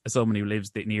when someone who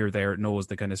lives near there knows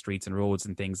the kind of streets and roads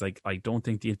and things. Like, I don't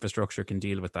think the infrastructure can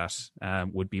deal with that,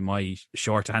 would be my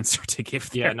short answer to give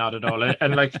there. Yeah, not at all.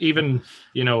 And like, even,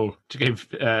 to give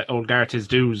old Garth his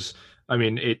dues, I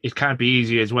mean, it can't be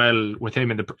easy as well with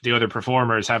him and the other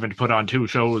performers having to put on 2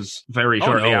 shows very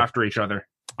shortly after each other.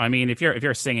 I mean, if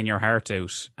you're singing your heart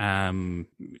out, and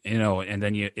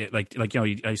then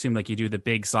I assume like you do the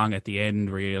big song at the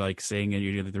end where you like sing and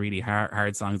you do the really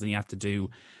hard songs, and you have to do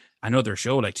another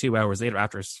show like 2 hours later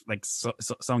after like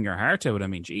sung your heart out. I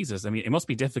mean, Jesus, I mean, it must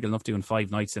be difficult enough doing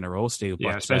 5 nights in a row, Stu.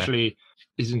 Yeah, especially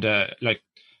isn't like.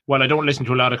 Well, I don't listen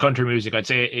to a lot of country music. I'd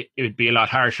say it would be a lot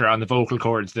harsher on the vocal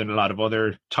cords than a lot of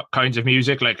other kinds of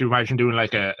music. Like, you imagine doing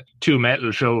like 2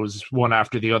 metal shows, one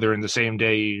after the other in the same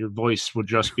day. Your voice would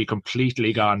just be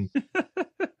completely gone.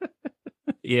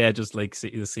 Yeah, just like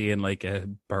seeing like a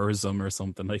Burzum or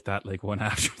something like that, like one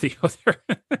after the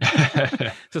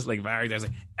other. Just like there's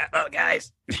like, hello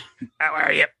guys, how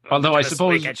are you? Although I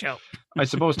suppose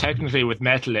technically with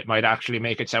metal it might actually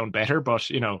make it sound better, but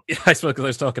you know. Yeah, I suppose because I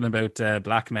was talking about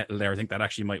black metal there, I think that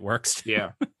actually might work.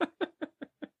 Yeah.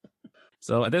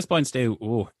 So at this point,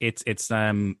 Stu, it's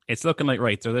looking like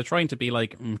right. So they're trying to be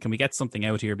like, can we get something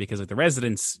out here? Because like, the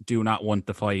residents do not want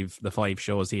the five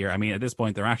shows here. I mean, at this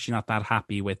point, they're actually not that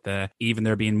happy with even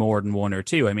there being more than 1 or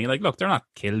 2. I mean, like, look, they're not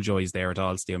killjoys there at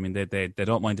all, Stu. I mean, they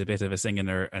don't mind a bit of a singing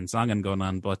and songing going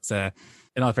on, but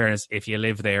in all fairness, if you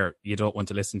live there, you don't want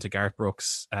to listen to Garth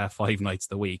Brooks 5 nights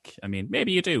a week. I mean,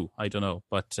 maybe you do. I don't know,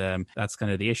 but that's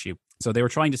kind of the issue. So they were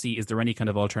trying to see, is there any kind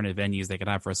of alternative venues they could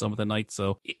have for some of the nights?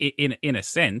 So in a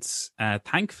sense,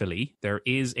 thankfully, there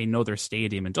is another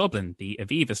stadium in Dublin, the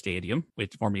Aviva Stadium,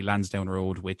 which formerly Lansdowne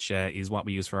Road, which is what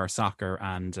we use for our soccer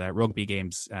and rugby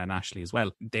games nationally as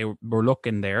well. They were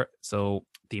looking there. So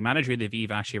the manager of the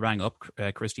Aviva actually rang up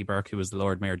Christy Burke, who was the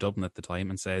Lord Mayor of Dublin at the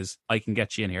time, and says, I can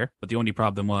get you in here. But the only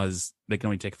problem was they can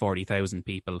only take 40,000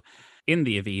 people in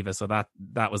the Aviva, so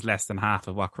that was less than half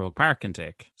of what Croke Park can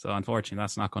take. So unfortunately,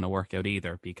 that's not going to work out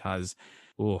either because,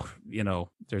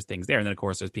 there's things there. And then, of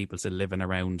course, there's people still living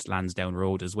around Lansdowne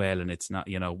Road as well. And it's not,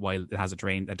 while it has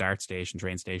a dart station,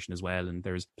 train station as well, and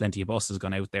there's plenty of buses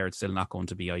gone out there, it's still not going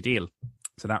to be ideal.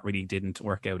 So that really didn't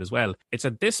work out as well. It's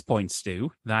at this point,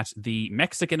 Stu, that the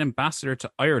Mexican ambassador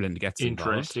to Ireland gets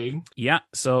involved. Interesting. Yeah.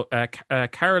 So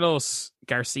Carlos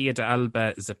Garcia de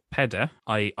Alba Zepeda,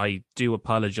 I do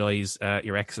apologize,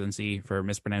 Your Excellency, for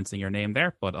mispronouncing your name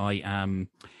there, but I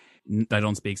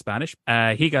don't speak Spanish.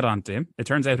 He got on to him. It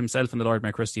turns out himself and the Lord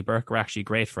Mayor Christy Burke were actually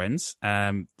great friends.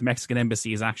 The Mexican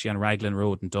embassy is actually on Raglan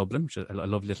Road in Dublin, which is a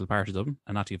lovely little part of Dublin,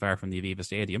 and not too far from the Aviva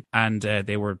Stadium. And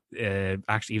they were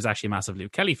he was actually a massive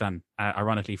Luke Kelly fan,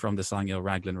 ironically from the song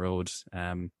Raglan Road,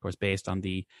 of course based on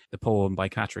the poem by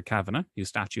Catrick Kavanagh, whose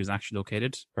statue is actually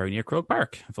located very near Croke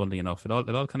Park. Funnily enough, it all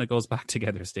kind of goes back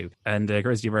together, Stu. And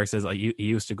Christy Burke says he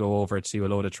used to go over to a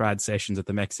load of trad sessions at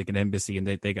the Mexican embassy, and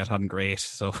they got on great.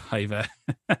 So I've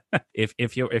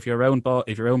if you're around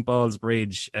Balls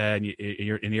Bridge and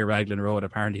you're near Raglan Road,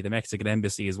 apparently the Mexican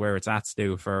embassy is where it's at,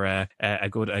 Stu, for a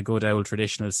good old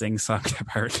traditional sing song.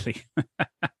 Apparently.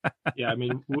 Yeah, I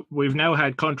mean we've now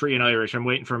had country and Irish. I'm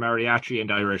waiting for mariachi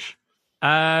and Irish.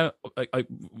 I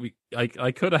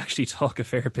could actually talk a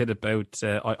fair bit about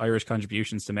Irish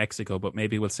contributions to Mexico, but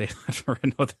maybe we'll save that for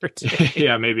another day.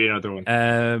 Yeah, maybe another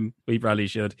one. We probably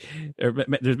should.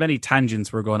 There's many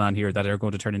tangents we're going on here that are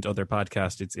going to turn into other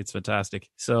podcasts. It's fantastic.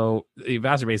 So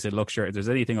Vassar said, look, sure, if there's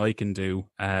anything I can do,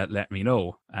 let me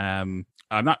know.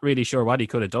 I'm not really sure what he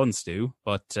could have done, Stu,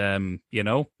 but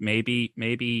maybe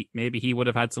he would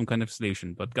have had some kind of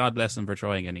solution. But God bless him for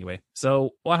trying anyway.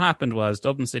 So what happened was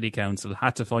Dublin City Council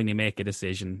had to finally make a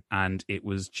decision, and it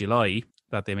was July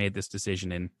that they made this decision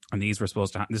in, and these were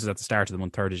supposed to this is at the start of the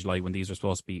month, 3rd of July, when these were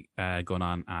supposed to be going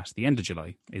on at the end of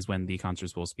July is when the concert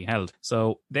was supposed to be held.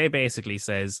 So they basically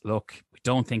says, look, we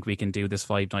don't think we can do this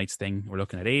 5 nights thing. We're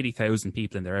looking at 80,000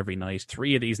 people in there every night.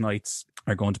 3 of these nights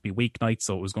are going to be weeknights,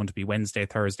 so it was going to be Wednesday,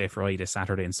 Thursday, Friday,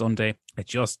 Saturday and Sunday. It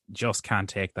just can't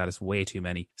take that. It's way too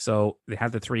many. So they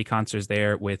had the 3 concerts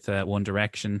there with One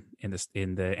Direction in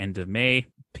the end of May.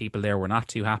 People there were not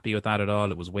too happy with that at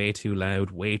all. It was way too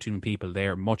loud, way too many people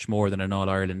there, much more than an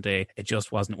All-Ireland day. It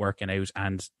just wasn't working out.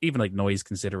 And even like noise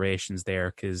considerations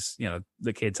there, because,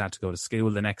 the kids had to go to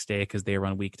school the next day because they were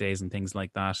on weekdays and things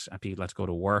like that. And people had to go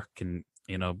to work. And,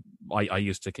 I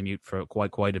used to commute for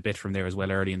quite a bit from there as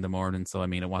well early in the morning. So, I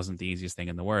mean, it wasn't the easiest thing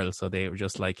in the world. So they were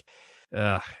just like,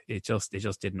 it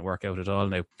just didn't work out at all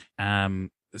now.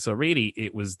 So really,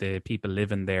 it was the people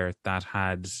living there that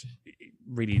had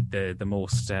really the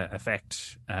most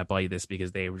effect by this,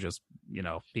 because they were just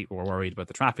people were worried about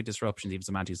the traffic disruptions, even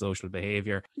some antisocial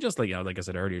behavior. Just like, like I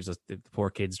said earlier, just the poor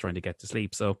kids trying to get to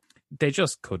sleep. So they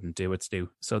just couldn't do it, Stu.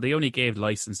 So they only gave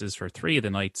licenses for 3 of the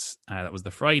nights. That was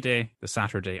the Friday, the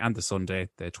Saturday, and the Sunday,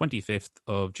 the 25th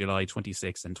of July,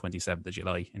 26th, and 27th of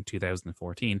July in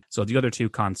 2014. So the other 2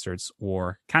 concerts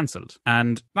were cancelled.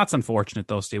 And that's unfortunate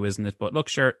though, Stu, isn't it? But look,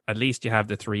 sure, at least you have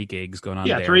the 3 gigs going on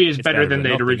there. Yeah, 3 is It's better than they'd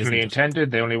nothing, originally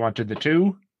intended. They only wanted the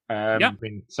 2. I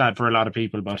mean, sad for a lot of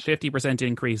people, but 50%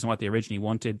 increase in what they originally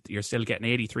wanted. You're still getting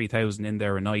 83,000 in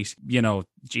there a night.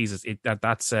 Jesus,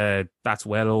 that's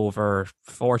well over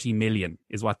 40 million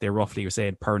is what they roughly are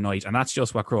saying per night, and that's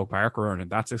just what Croke Park are earning.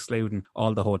 That's excluding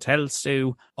all the hotels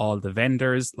too, all the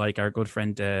vendors, like our good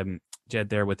friend Jed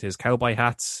there with his cowboy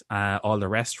hats, all the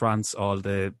restaurants, all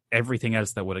the everything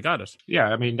else that would have got it. Yeah,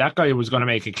 I mean, that guy was going to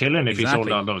make a killing if he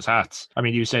sold all those hats. I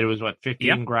mean, you said it was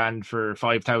 15 grand for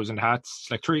 5,000 hats.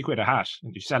 It's like £3 a hat,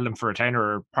 and you sell them for a tenner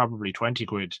or probably 20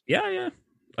 quid. Yeah.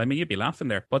 I mean, you'd be laughing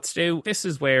there. But Stu, this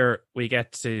is where we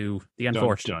get to the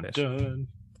unfortunate bit.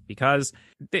 Because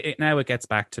now it gets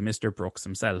back to Mr. Brooks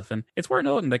himself. And it's worth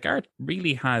noting that Garth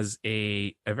really has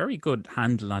a very good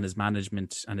handle on his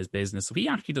management and his business. So he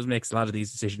actually does make a lot of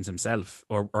these decisions himself,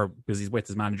 or because he's with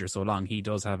his manager so long, he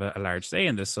does have a large say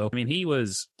in this. So, I mean, he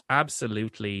was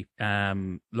absolutely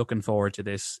looking forward to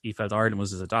this. He felt Ireland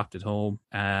was his adopted home.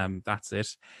 That's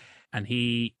it. And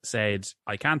he said,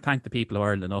 I can't thank the people of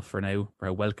Ireland enough for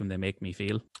how welcome they make me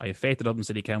feel. I have faith that Dublin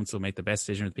City Council will make the best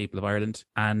decision for the people of Ireland.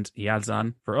 And he adds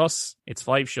on, for us, it's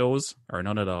 5 shows or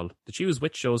none at all. To choose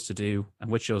which shows to do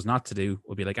and which shows not to do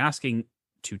would be like asking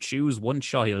to choose one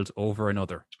child over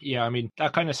another. Yeah, I mean,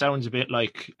 that kind of sounds a bit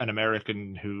like an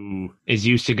American who is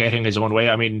used to getting his own way.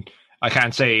 I mean, I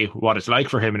can't say what it's like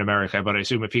for him in America, but I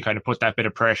assume if he kind of put that bit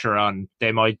of pressure on,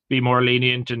 they might be more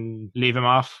lenient and leave him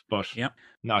off, but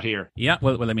not here. Yeah,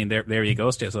 well, I mean, there you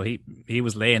go, Stu. So he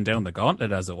was laying down the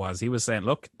gauntlet, as it was. He was saying,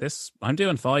 look, I'm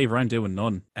doing 5 or I'm doing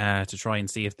none to try and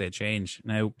see if they change.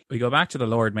 Now, we go back to the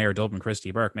Lord Mayor of Dublin,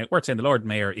 Christy Burke. Now, we're saying the Lord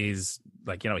Mayor is,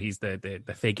 like, he's the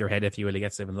figurehead, if you will. He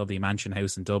gets to live in a lovely mansion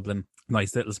house in Dublin.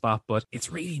 Nice little spot, but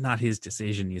it's really not his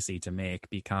decision, you see, to make,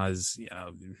 because,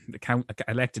 the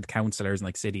elected councillors and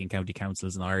like city and county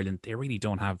councils in Ireland, they really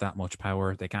don't have that much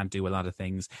power. They can't do a lot of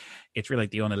things. It's really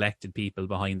like the unelected people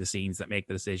behind the scenes that make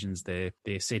the decisions, the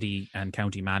city and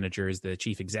county managers, the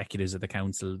chief executives of the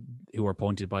council who are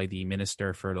appointed by the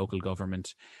minister for local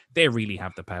government. They really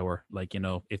have the power. Like,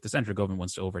 if the central government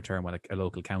wants to overturn what a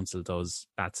local council does,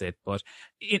 that's it. But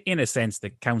in a sense,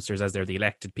 the councillors, as they're the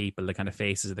elected people, the kind of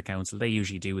faces of the council, they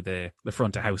usually do the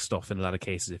front of house stuff in a lot of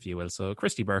cases, if you will. So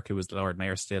Christy Burke, who was the Lord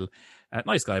Mayor still,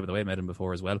 nice guy, by the way, I met him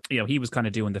before as well. He was kind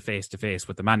of doing the face-to-face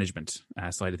with the management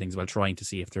side of things while trying to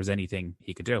see if there's anything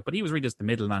he could do. But he was really just the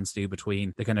middleman, Stu,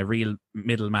 between the kind of real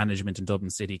middle management in Dublin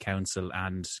City Council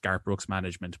and Garth Brooks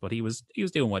management. But he was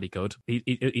doing what he could.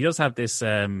 He does have this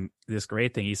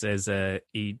great thing. He says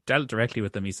he dealt directly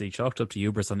with them. He chalked up to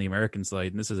hubris on the American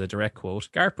side, and this is a direct quote.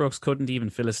 Garth Brooks couldn't even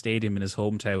fill a stadium in his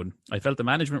hometown. I felt the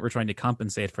management were trying to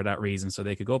compensate for that reason so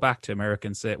they could go back to America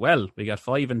and say, well, we got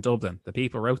 5 in Dublin. The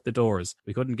people were out the doors.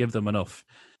 We couldn't give them enough.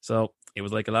 So it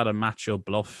was like a lot of macho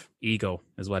bluff ego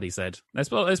is what he said. I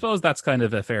suppose that's kind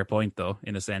of a fair point, though,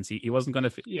 in a sense. He wasn't going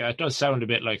to... Yeah, it does sound a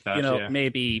bit like that.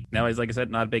 Maybe... Now, like I said,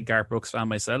 not a big Garth Brooks fan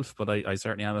myself, but I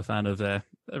certainly am a fan of a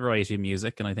variety of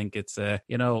music, and I think it's,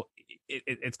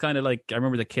 it's kind of like... I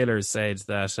remember the Killers said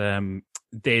that...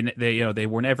 They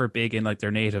were never big in like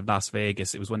their native Las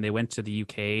Vegas. It was when they went to the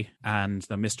UK and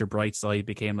the Mr. Brightside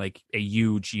became like a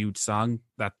huge song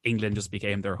that England just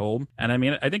became their home. And I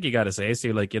mean, I think you got to say,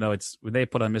 Stu, like, it's when they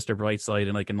put on Mr. Brightside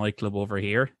in like a nightclub over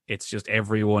here, it's just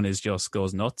everyone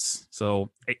goes nuts.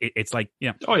 So it's like,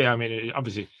 yeah. Oh yeah, I mean,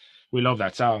 obviously we love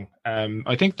that song.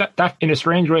 I think that in a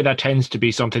strange way that tends to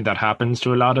be something that happens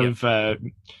to a lot of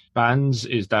bands,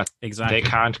 is that they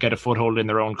can't get a foothold in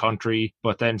their own country,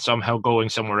 but then somehow going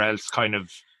somewhere else kind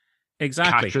of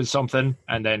catches something,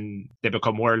 and then they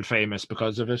become world famous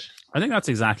because of it. I think that's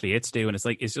exactly it, Stu. And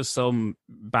it's just some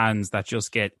bands that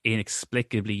just get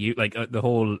inexplicably, like the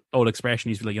whole old expression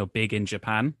used to be like, big in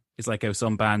Japan. It's like how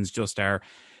some bands just are,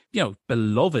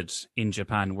 beloved in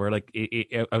Japan, where like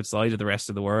outside of the rest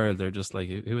of the world, they're just like,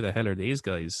 who the hell are these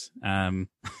guys? I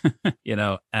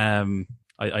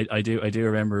do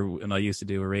remember when I used to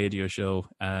do a radio show,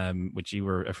 which you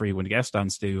were a frequent guest on,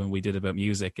 Stu, and we did about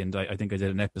music. And I think I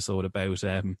did an episode about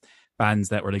bands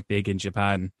that were like big in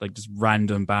Japan, like just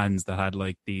random bands that had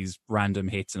like these random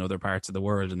hits in other parts of the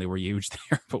world, and they were huge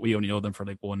there, but we only know them for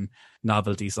like one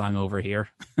novelty song over here.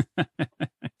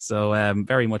 So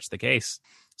very much the case.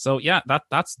 So yeah,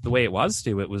 that's the way it was,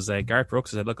 Stu. It was Garth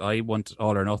Brooks said, look, I want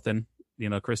all or nothing.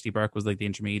 Christy Burke was like the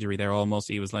intermediary there almost.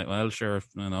 He was like, well, sure,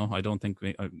 I don't think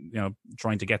we,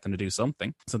 trying to get them to do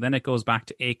something. So then it goes back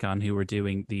to Akon, who were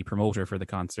doing the promoter for the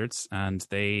concerts, and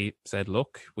they said,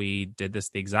 look, we did this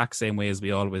the exact same way as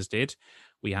we always did.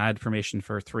 We had permission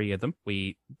for 3 of them.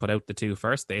 We put out the 2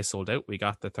 first. They sold out. We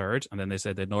got the 3rd. And then they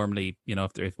said they'd normally,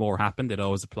 if more happened, they'd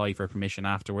always apply for permission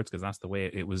afterwards, because that's the way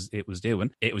it was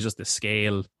doing. It was just the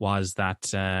scale was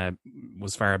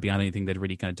far beyond anything they'd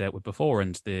really kind of dealt with before.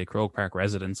 And the Croke Park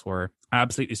residents were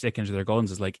absolutely sticking to their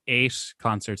guns. It's like 8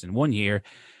 concerts in 1 year.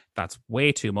 That's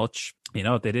way too much. They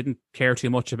didn't care too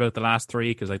much about the last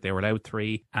 3 because they were allowed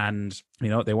 3, and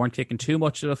they weren't kicking too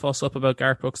much of a fuss up about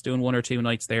Garth Brooks doing 1 or 2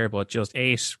 nights there, but just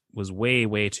 8 was way,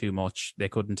 way too much. They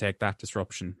couldn't take that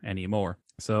disruption anymore.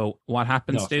 So what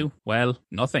happens, Stu? Well,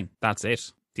 nothing. That's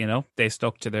it. They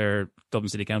stuck to Dublin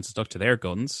City Council stuck to their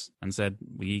guns and said,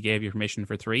 we gave you permission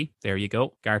for 3. There you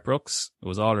go. Garth Brooks, it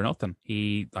was all or nothing.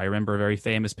 I remember a very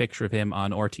famous picture of him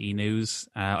on RTE News.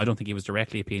 I don't think he was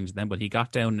directly appealing to them, but he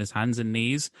got down on his hands and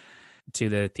knees to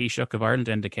the Taoiseach of Ireland,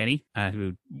 Enda Kenny,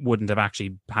 who wouldn't have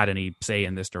actually had any say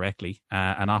in this directly,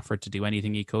 and offered to do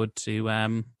anything he could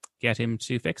to get him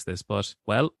to fix this. But,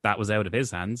 well, that was out of his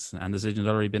hands and the decision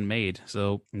had already been made.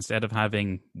 So instead of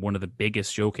having one of the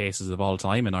biggest showcases of all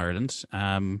time in Ireland,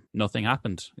 nothing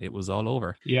happened. It was all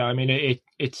over. Yeah, I mean,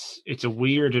 it's a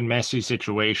weird and messy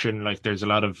situation. Like, there's a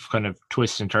lot of kind of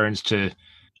twists and turns to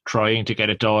trying to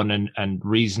get it done and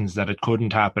reasons that it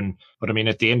couldn't happen. But I mean,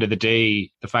 at the end of the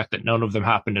day, the fact that none of them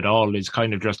happened at all is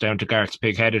kind of just down to Garth's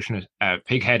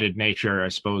pig-headed nature, I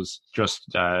suppose.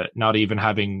 Just not even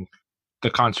having the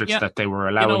concerts that they were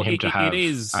allowing him to have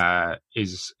is a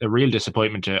real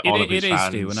disappointment to all of his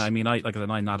fans. It is, Stu. And I mean,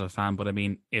 I'm not a fan, but I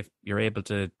mean, if you're able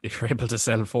to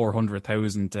sell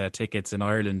 400,000 tickets in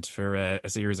Ireland for a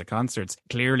series of concerts,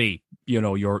 clearly,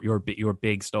 your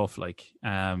big stuff, like,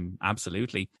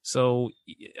 absolutely. So,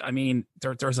 I mean,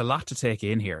 there's a lot to take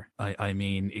in here. I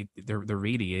mean, there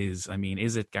really is. I mean,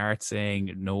 is it Garth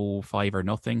saying no, 5 or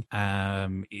nothing?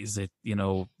 Is it,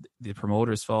 the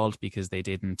promoter's fault because they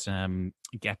didn't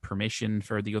get permission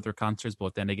for the other concerts?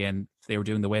 But then again, they were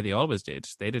doing the way they always did.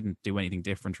 They didn't do anything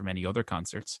different from any other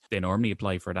concerts. They normally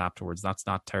apply for it afterwards. That's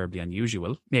not terribly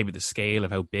unusual. Maybe the scale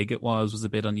of how big it was a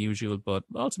bit unusual, but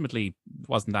ultimately it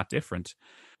wasn't that different.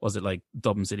 Was it like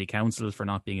Dublin City Council for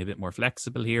not being a bit more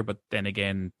flexible here? But then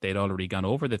again, they'd already gone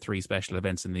over the 3 special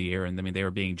events in the year, and I mean, they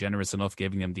were being generous enough,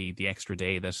 giving them the extra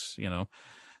day that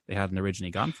they hadn't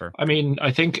originally gone for. I mean,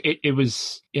 I think it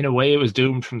was, in a way, it was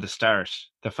doomed from the start.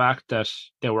 The fact that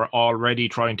they were already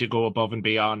trying to go above and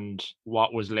beyond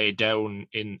what was laid down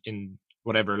in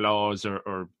whatever laws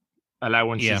or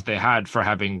allowances they had for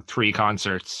having 3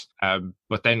 concerts,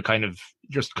 but then kind of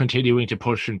just continuing to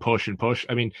push and push and push.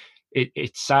 I mean,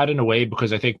 it's sad in a way,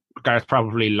 because I think Garth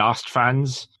probably lost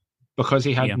fans because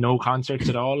he had no concerts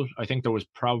at all. I think there was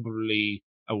probably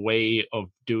a way of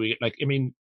doing it. Like, I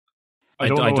mean, I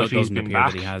don't know if he's been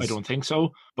back. I don't think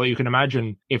so. But you can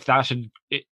imagine if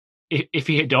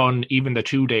he had done even the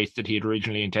 2 dates that he had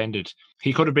originally intended,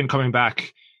 he could have been coming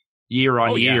back year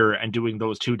on year and doing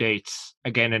those 2 dates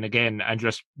again and again and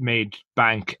just made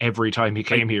bank every time he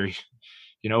came here.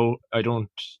 It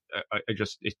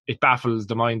baffles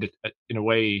the mind in a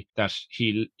way that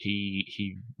he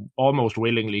almost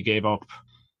willingly gave up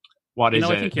what is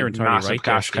a massive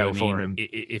cash cow for him.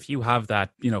 If you have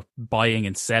that, buying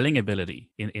and selling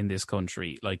ability in this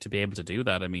country, like, to be able to do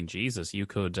that, I mean, Jesus, you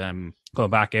could go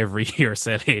back every year,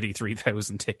 sell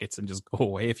 83,000 tickets and just go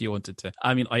away if you wanted to.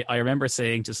 I mean, I remember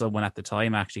saying to someone at the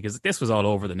time, actually, because this was all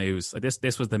over the news. Like,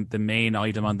 this was the main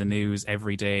item on the news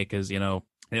every day, because,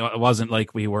 it wasn't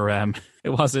like we were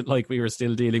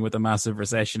still dealing with a massive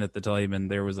recession at the time,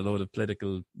 and there was a load of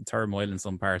political turmoil in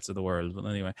some parts of the world. But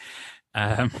anyway,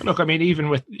 look, I mean, even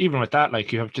with that,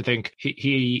 like, you have to think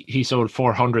he sold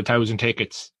 400,000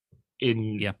 tickets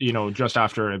in just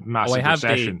after a massive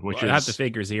recession, which I have the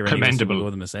figures here. Commendable. We'll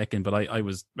go them a second, but I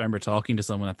remember talking to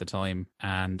someone at the time,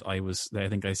 and I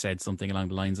think I said something along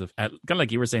the lines of kind of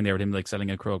like you were saying there with him, like, selling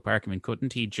a Croke Park. I mean,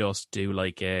 couldn't he just do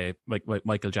like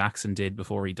Michael Jackson did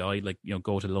before he died, like,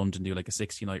 go to London, do like a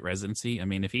 60-night residency? I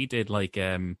mean, if he did like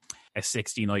a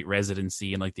 60-night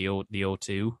residency in like the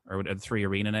O2 or the 3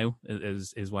 Arena now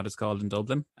is what it's called in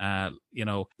Dublin.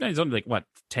 There's only like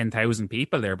 10,000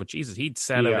 people there, but Jesus, he'd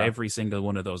sell out every single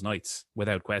one of those nights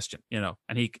without question.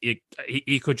 And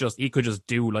he could just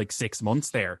do like 6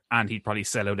 months there, and he'd probably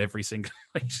sell out every single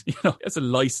night. It's a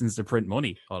license to print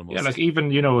money almost. Yeah, like,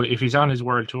 even if he's on his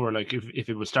world tour, like if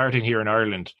it was starting here in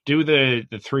Ireland, do the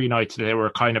 3 nights that they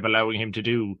were kind of allowing him to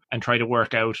do, and try to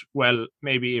work out, well,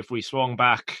 maybe if we swung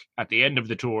back at the end of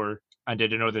the tour and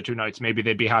did another 2 nights, maybe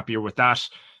they'd be happier with that.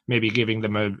 Maybe giving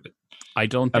them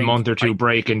a month or two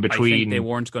break in between. I think they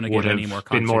weren't going to give any more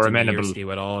been concerts more in the amenable. year, Steve,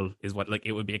 at all. Is what, like,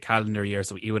 it would be a calendar year,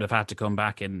 so he would have had to come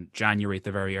back in January at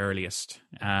the very earliest.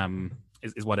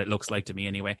 Is what it looks like to me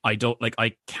anyway. I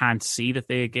can't see that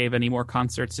they gave any more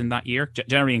concerts in that year.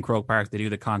 Generally in Croke Park, they do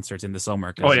the concerts in the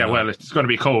summer. Oh yeah, well, it's going to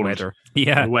be cold weather.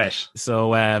 Yeah, and wet.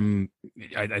 So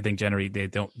I think generally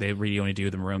they really only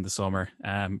do them around the summer.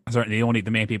 Certainly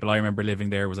the main people I remember living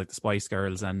there was like the Spice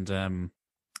Girls and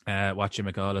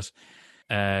whatchamacallit,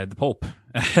 the Pope,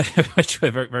 which were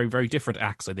very, very, very different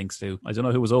acts, I think, Stu. I don't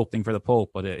know who was opening for the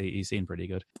Pope, but he seemed pretty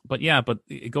good. But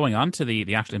going on to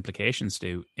the actual implications,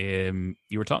 Stu,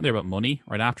 you were talking there about money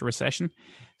right after recession.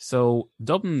 So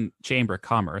Dublin Chamber of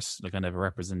Commerce, the kind of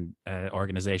a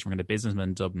organisation, kind of businessmen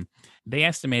in Dublin, they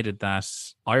estimated that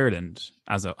Ireland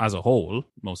as a whole,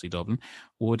 mostly Dublin,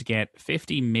 would get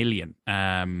 50 million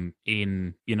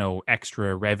in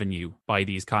extra revenue by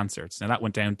these concerts. Now that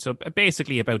went down to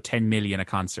basically about 10 million a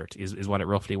concert is what it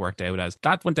roughly worked out as.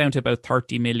 That went down to about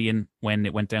 30 million when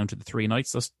it went down to the 3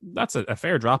 nights. So that's a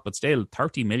fair drop, but still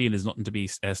 30 million is nothing to be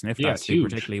sniffed at,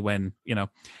 particularly when,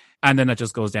 and then it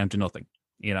just goes down to nothing.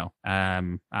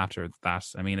 After that,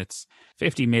 I mean, it's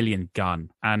 50 million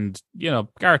gone. And,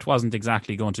 Garrett wasn't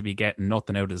exactly going to be getting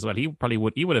nothing out as well. He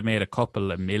would have made a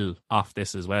couple of mil off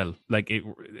this as well. Like,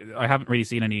 I haven't really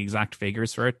seen any exact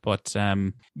figures for it, but,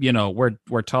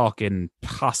 we're talking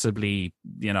possibly,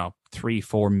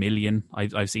 3-4 million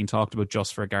I've seen talked about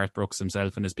just for Garth Brooks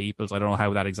himself and his people. So I don't know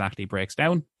how that exactly breaks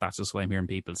down. That's just what I'm hearing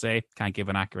people say. Can't give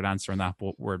an accurate answer on that,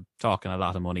 but we're talking a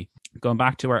lot of money. Going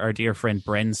back to our dear friend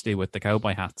Bren, Stu, with the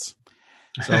cowboy hats.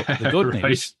 So the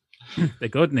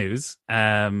good news,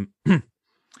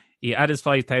 he had his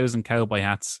 5,000 cowboy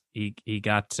hats. He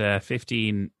got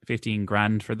 15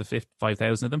 grand for the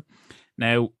 5,000 of them.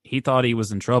 Now, he thought he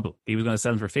was in trouble. He was going to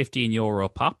sell them for €15 a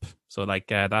pop. So,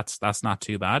 that's not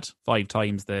too bad. 5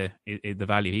 times the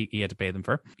value he had to pay them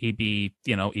for. He'd be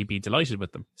delighted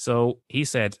with them. So he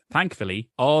said, thankfully,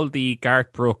 all the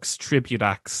Garth Brooks tribute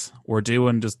acts were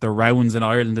doing just the rounds in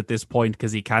Ireland at this point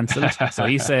because he cancelled. So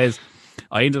he says,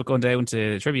 I ended up going down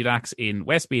to tribute acts in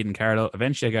Westmeath and Carlow.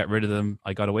 Eventually, I got rid of them.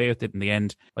 I got away with it in the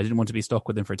end. I didn't want to be stuck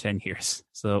with them for 10 years.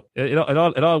 So it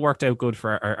all worked out good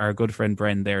for our good friend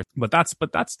Bren there. But that's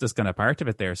just kind of part of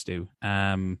it there, Stu.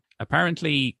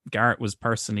 Apparently, Garrett was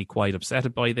personally quite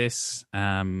upset by this.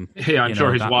 I'm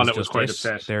sure his wallet was quite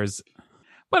upset.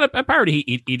 Well, apparently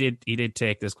he did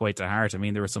take this quite to heart. I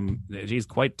mean, there were some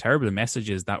quite terrible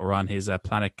messages that were on his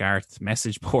Planet Garth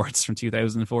message boards from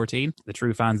 2014. The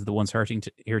true fans are the ones hurting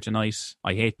here tonight.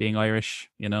 I hate being Irish.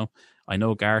 I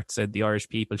know Garth said the Irish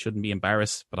people shouldn't be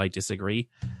embarrassed, but I disagree.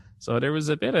 So there was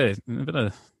a bit of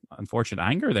unfortunate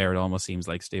anger there. It almost seems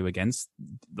like, Stu, against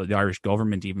the Irish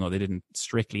government, even though they didn't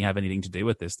strictly have anything to do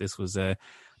with this. This was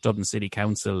Dublin City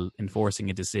Council enforcing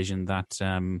a decision that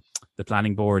the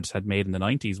planning board had made in the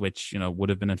 90s, which would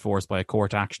have been enforced by a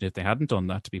court action if they hadn't done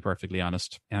that, to be perfectly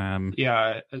honest.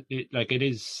 It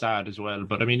is sad as well.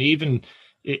 But I mean, even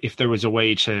if there was a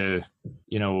way to,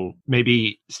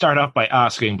 maybe start off by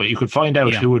asking, but you could find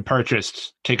out who had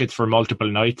purchased tickets for multiple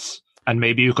nights. And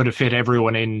maybe you could have fit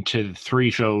everyone into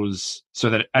 3 shows so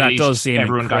that at least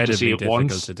everyone got to see it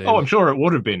once. Oh, I'm sure it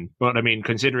would have been. But I mean,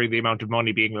 considering the amount of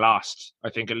money being lost, I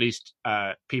think at least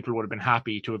people would have been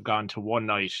happy to have gone to one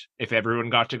night if everyone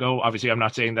got to go. Obviously, I'm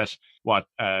not saying that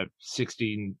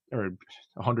 16 or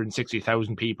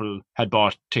 160,000 people had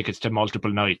bought tickets to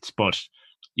multiple nights, but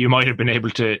you might have been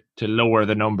able to lower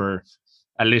the number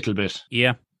a little bit.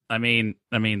 Yeah. I mean,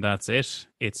 that's it.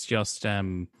 It's just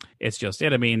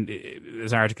it. I mean,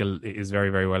 this article is very,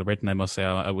 very well written, I must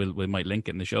say. We might link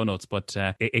it in the show notes, but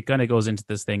it kind of goes into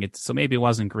this thing. So maybe it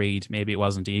wasn't greed, maybe it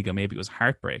wasn't ego, maybe it was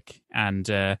heartbreak. And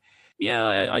I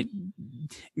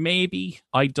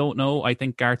don't know. I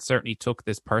think Garth certainly took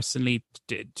this personally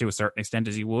to a certain extent,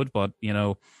 as he would, but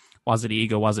was it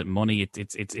ego? Was it money?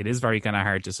 It is very kind of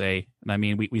hard to say. And I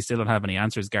mean, we still don't have any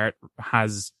answers. Garrett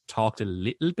has talked a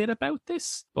little bit about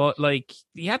this, but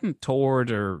he hadn't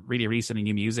toured or really released any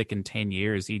new music in 10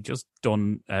 years. He'd just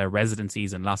done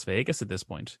residencies in Las Vegas at this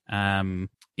point.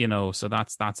 So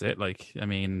that's it. I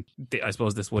mean, I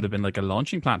suppose this would have been like a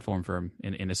launching platform for him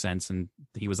in a sense. And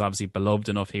he was obviously beloved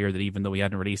enough here that even though he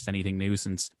hadn't released anything new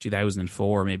since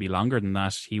 2004, maybe longer than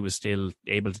that, he was still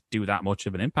able to do that much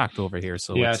of an impact over here.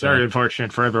 So yeah, it's very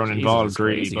unfortunate for everyone involved,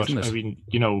 really. But I mean,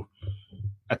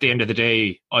 at the end of the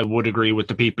day, I would agree with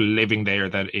the people living there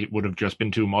that it would have just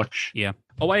been too much. Yeah.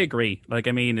 Oh, I agree. Like,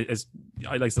 I mean,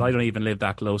 like I said, I don't even live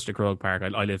that close to Croke Park.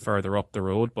 I live further up the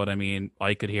road, but I mean,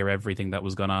 I could hear everything that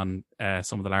was going on,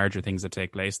 some of the larger things that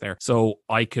take place there. So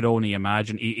I could only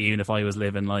imagine, even if I was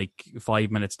living like 5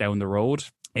 minutes down the road,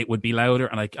 it would be louder.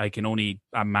 And I can only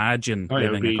imagine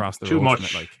living across the road. Too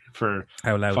much from it, like, for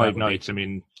how loud 5 nights. I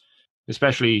mean,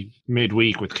 especially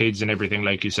midweek with kids and everything,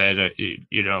 like you said,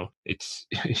 you know, it's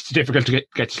difficult to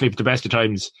get to sleep at the best of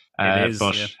times.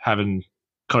 Having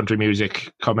country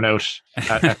music coming out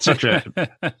at such a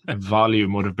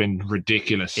volume would have been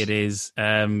ridiculous. It is.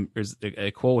 There's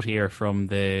a quote here from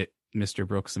the Mr.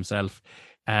 Brooks himself.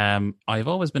 I've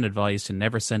always been advised to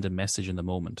never send a message in the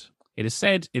moment. It is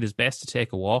said it is best to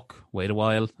take a walk, wait a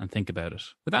while, and think about it.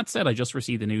 With that said, I just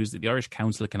received the news that the Irish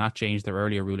Council cannot change their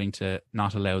earlier ruling to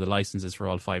not allow the licences for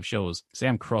all 5 shows. Say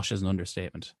I'm crushed is an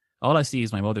understatement. All I see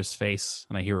is my mother's face,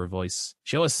 and I hear her voice.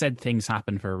 She always said things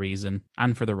happen for a reason,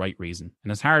 and for the right reason.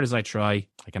 And as hard as I try,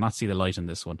 I cannot see the light in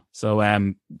this one. So,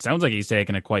 sounds like he's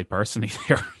taking it quite personally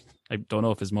there. I don't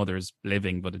know if his mother is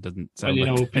living, but it doesn't sound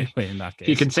like in that case.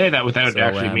 He can say that without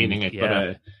actually meaning it,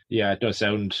 but it does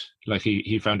sound like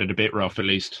he found it a bit rough, at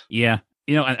least. Yeah.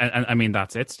 You know, and I mean,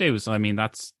 that's it, Stu. So, I mean,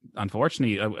 that's,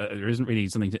 unfortunately, there isn't really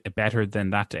something better than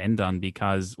that to end on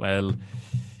because, well,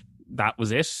 that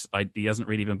was it. He hasn't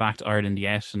really been back to Ireland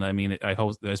yet. And I mean, I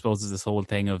suppose there's this whole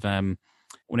thing of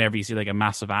whenever you see like a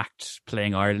massive act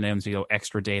playing Ireland and you know,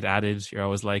 extra date added, you're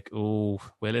always like, oh,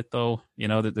 will it though? You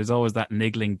know, there's always that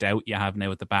niggling doubt you have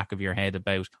now at the back of your head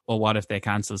about, oh, what if they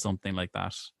cancel something like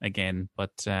that again?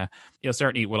 But you know,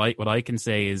 certainly what I can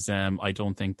say is I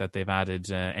don't think that they've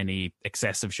added any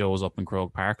excessive shows up in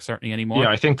Croke Park certainly anymore.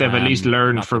 Yeah, I think they've at least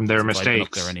learned from their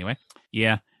mistakes. There anyway.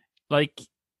 Yeah, like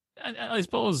I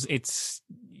suppose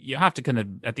you have to kind of,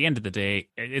 at the end of the day,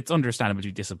 it's understandable to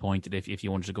be disappointed if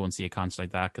you wanted to go and see a concert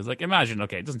like that. Because, like, imagine,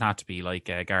 okay, it doesn't have to be like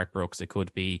Garth Brooks. It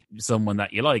could be someone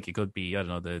that you like. It could be, I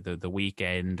don't know, the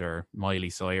Weeknd or Miley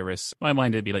Cyrus. In my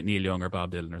mind, it'd be like Neil Young or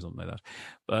Bob Dylan or something like that.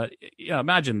 But, yeah,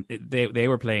 imagine they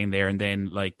were playing there and then,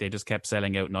 like, they just kept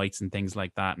selling out nights and things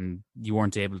like that and you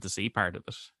weren't able to see part of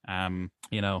it.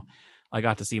 You know, I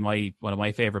got to see one of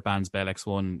my favourite bands, Bell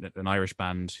X1, an Irish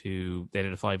band, who they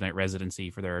did a 5-night residency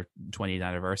for their 20th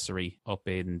anniversary up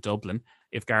in Dublin.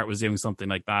 If Garrett was doing something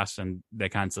like that and they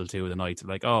cancelled 2 of the nights,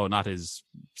 like, oh, not his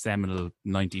seminal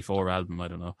 94 album, I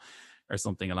don't know, or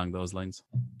something along those lines.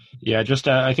 Yeah, just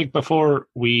I think before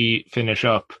we finish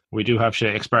up, we do have to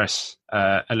express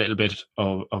a little bit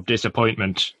of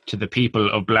disappointment to the people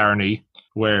of Blarney,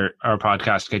 where our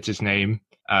podcast gets its name,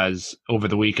 as over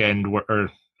the weekend,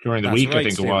 during the week, right, I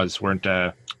think Steve. It was, weren't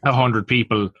 100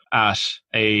 people at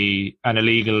an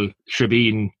illegal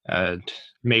shebeen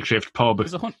makeshift pub.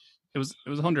 It was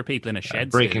 100 people in a shed.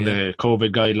 Breaking the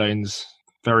COVID guidelines.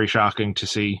 Very shocking to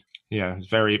see. Yeah, it's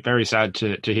very, very sad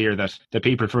to hear that the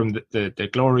people from the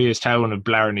glorious town of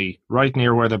Blarney, right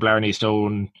near where the Blarney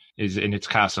Stone is in its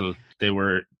castle, they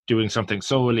were doing something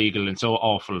so illegal and so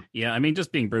awful. Yeah, I mean,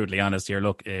 just being brutally honest here,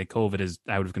 look, COVID is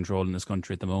out of control in this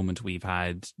country at the moment. We've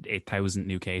had 8,000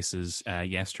 new cases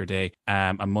yesterday.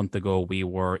 A month ago, we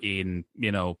were in,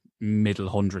 you know, middle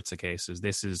hundreds of cases.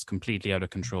 This is completely out of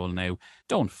control now.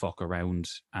 Don't fuck around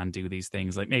and do these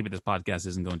things. Like, maybe this podcast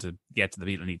isn't going to get to the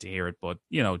people who need to hear it, but,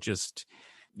 you know, just...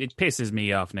 it pisses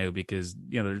me off now because,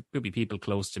 you know, there could be people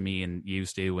close to me and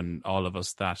used to and all of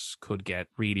us that could get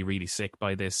really, really sick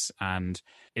by this. And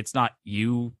it's not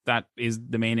you that is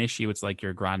the main issue. It's like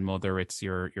your grandmother, it's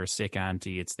your sick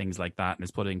auntie, it's things like that. And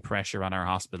it's putting pressure on our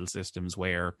hospital systems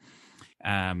where,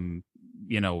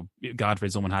 you know, God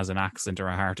forbid someone has an accident or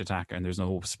a heart attack and there's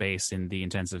no space in the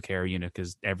intensive care unit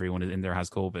because everyone in there has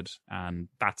COVID. And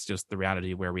that's just the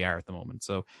reality of where we are at the moment.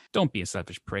 So don't be a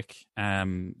selfish prick.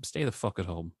 Stay the fuck at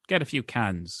home. Get a few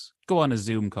cans. Go on a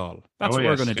Zoom call. That's what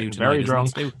we're going to do tonight. Very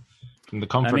drunk. In the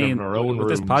comfort of our own rooms. With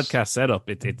this podcast setup,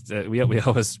 we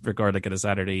always record like at a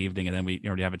Saturday evening and then we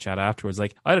already have a chat afterwards.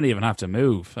 Like, I don't even have to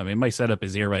move. I mean, my setup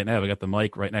is here right now. I got the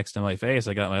mic right next to my face.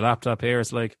 I got my laptop here.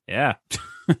 It's like, yeah.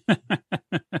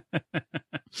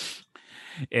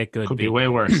 It could be way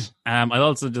worse. I'll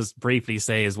also just briefly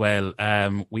say as well,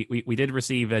 we did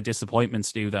receive a disappointment,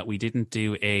 Stu, that we didn't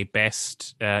do a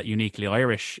best uniquely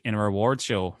Irish in our awards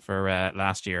show for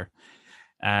last year.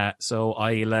 So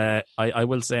I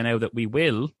will say now that we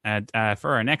will, for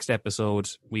our next episode,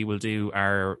 we will do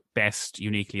our best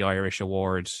uniquely Irish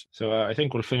award. So I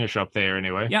think we'll finish up there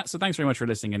anyway. Yeah, so thanks very much for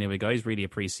listening anyway, guys. Really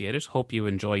appreciate it. Hope you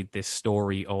enjoyed this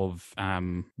story of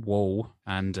woe.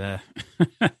 And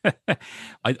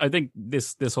I think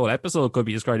this whole episode could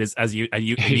be described as a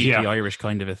uniquely Irish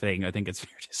kind of a thing. I think it's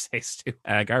fair to say, Stu.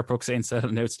 Garprook ain't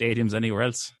selling out stadiums anywhere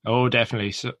else. Oh,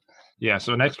 definitely. So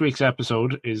next week's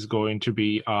episode is going to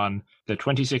be on the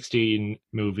 2016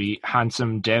 movie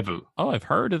Handsome Devil. Oh, I've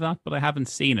heard of that, but I haven't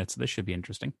seen it, so this should be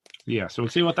interesting. Yeah, so we'll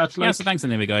see what that's like. Yeah, so thanks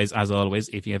anyway, guys. As always,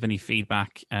 if you have any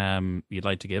feedback you'd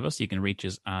like to give us, you can reach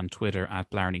us on Twitter at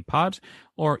BlarneyPod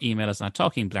or email us at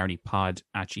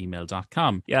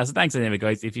talkingblarneypod@gmail.com. Yeah, so thanks anyway,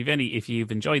 guys. If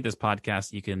you've enjoyed this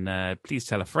podcast, you can please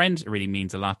tell a friend. It really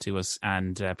means a lot to us,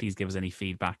 and please give us any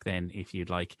feedback then if you'd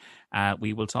like.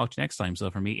 We will talk to you next time. So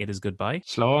for me, it is goodbye.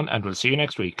 Sloan, and we'll see you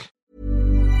next week.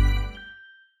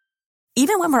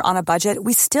 Even when we're on a budget,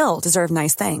 we still deserve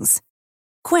nice things.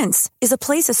 Quince is a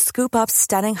place to scoop up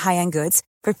stunning high-end goods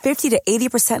for 50 to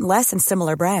 80% less than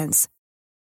similar brands.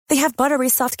 They have buttery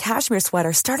soft cashmere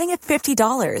sweaters starting at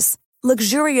 $50,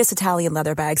 luxurious Italian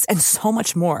leather bags, and so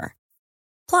much more.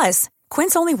 Plus,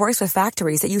 Quince only works with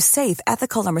factories that use safe,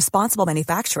 ethical, and responsible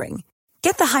manufacturing.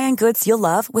 Get the high-end goods you'll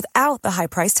love without the high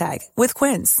price tag with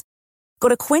Quince. Go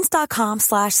to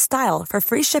quince.com/style for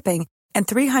free shipping and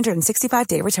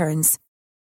 365-day returns.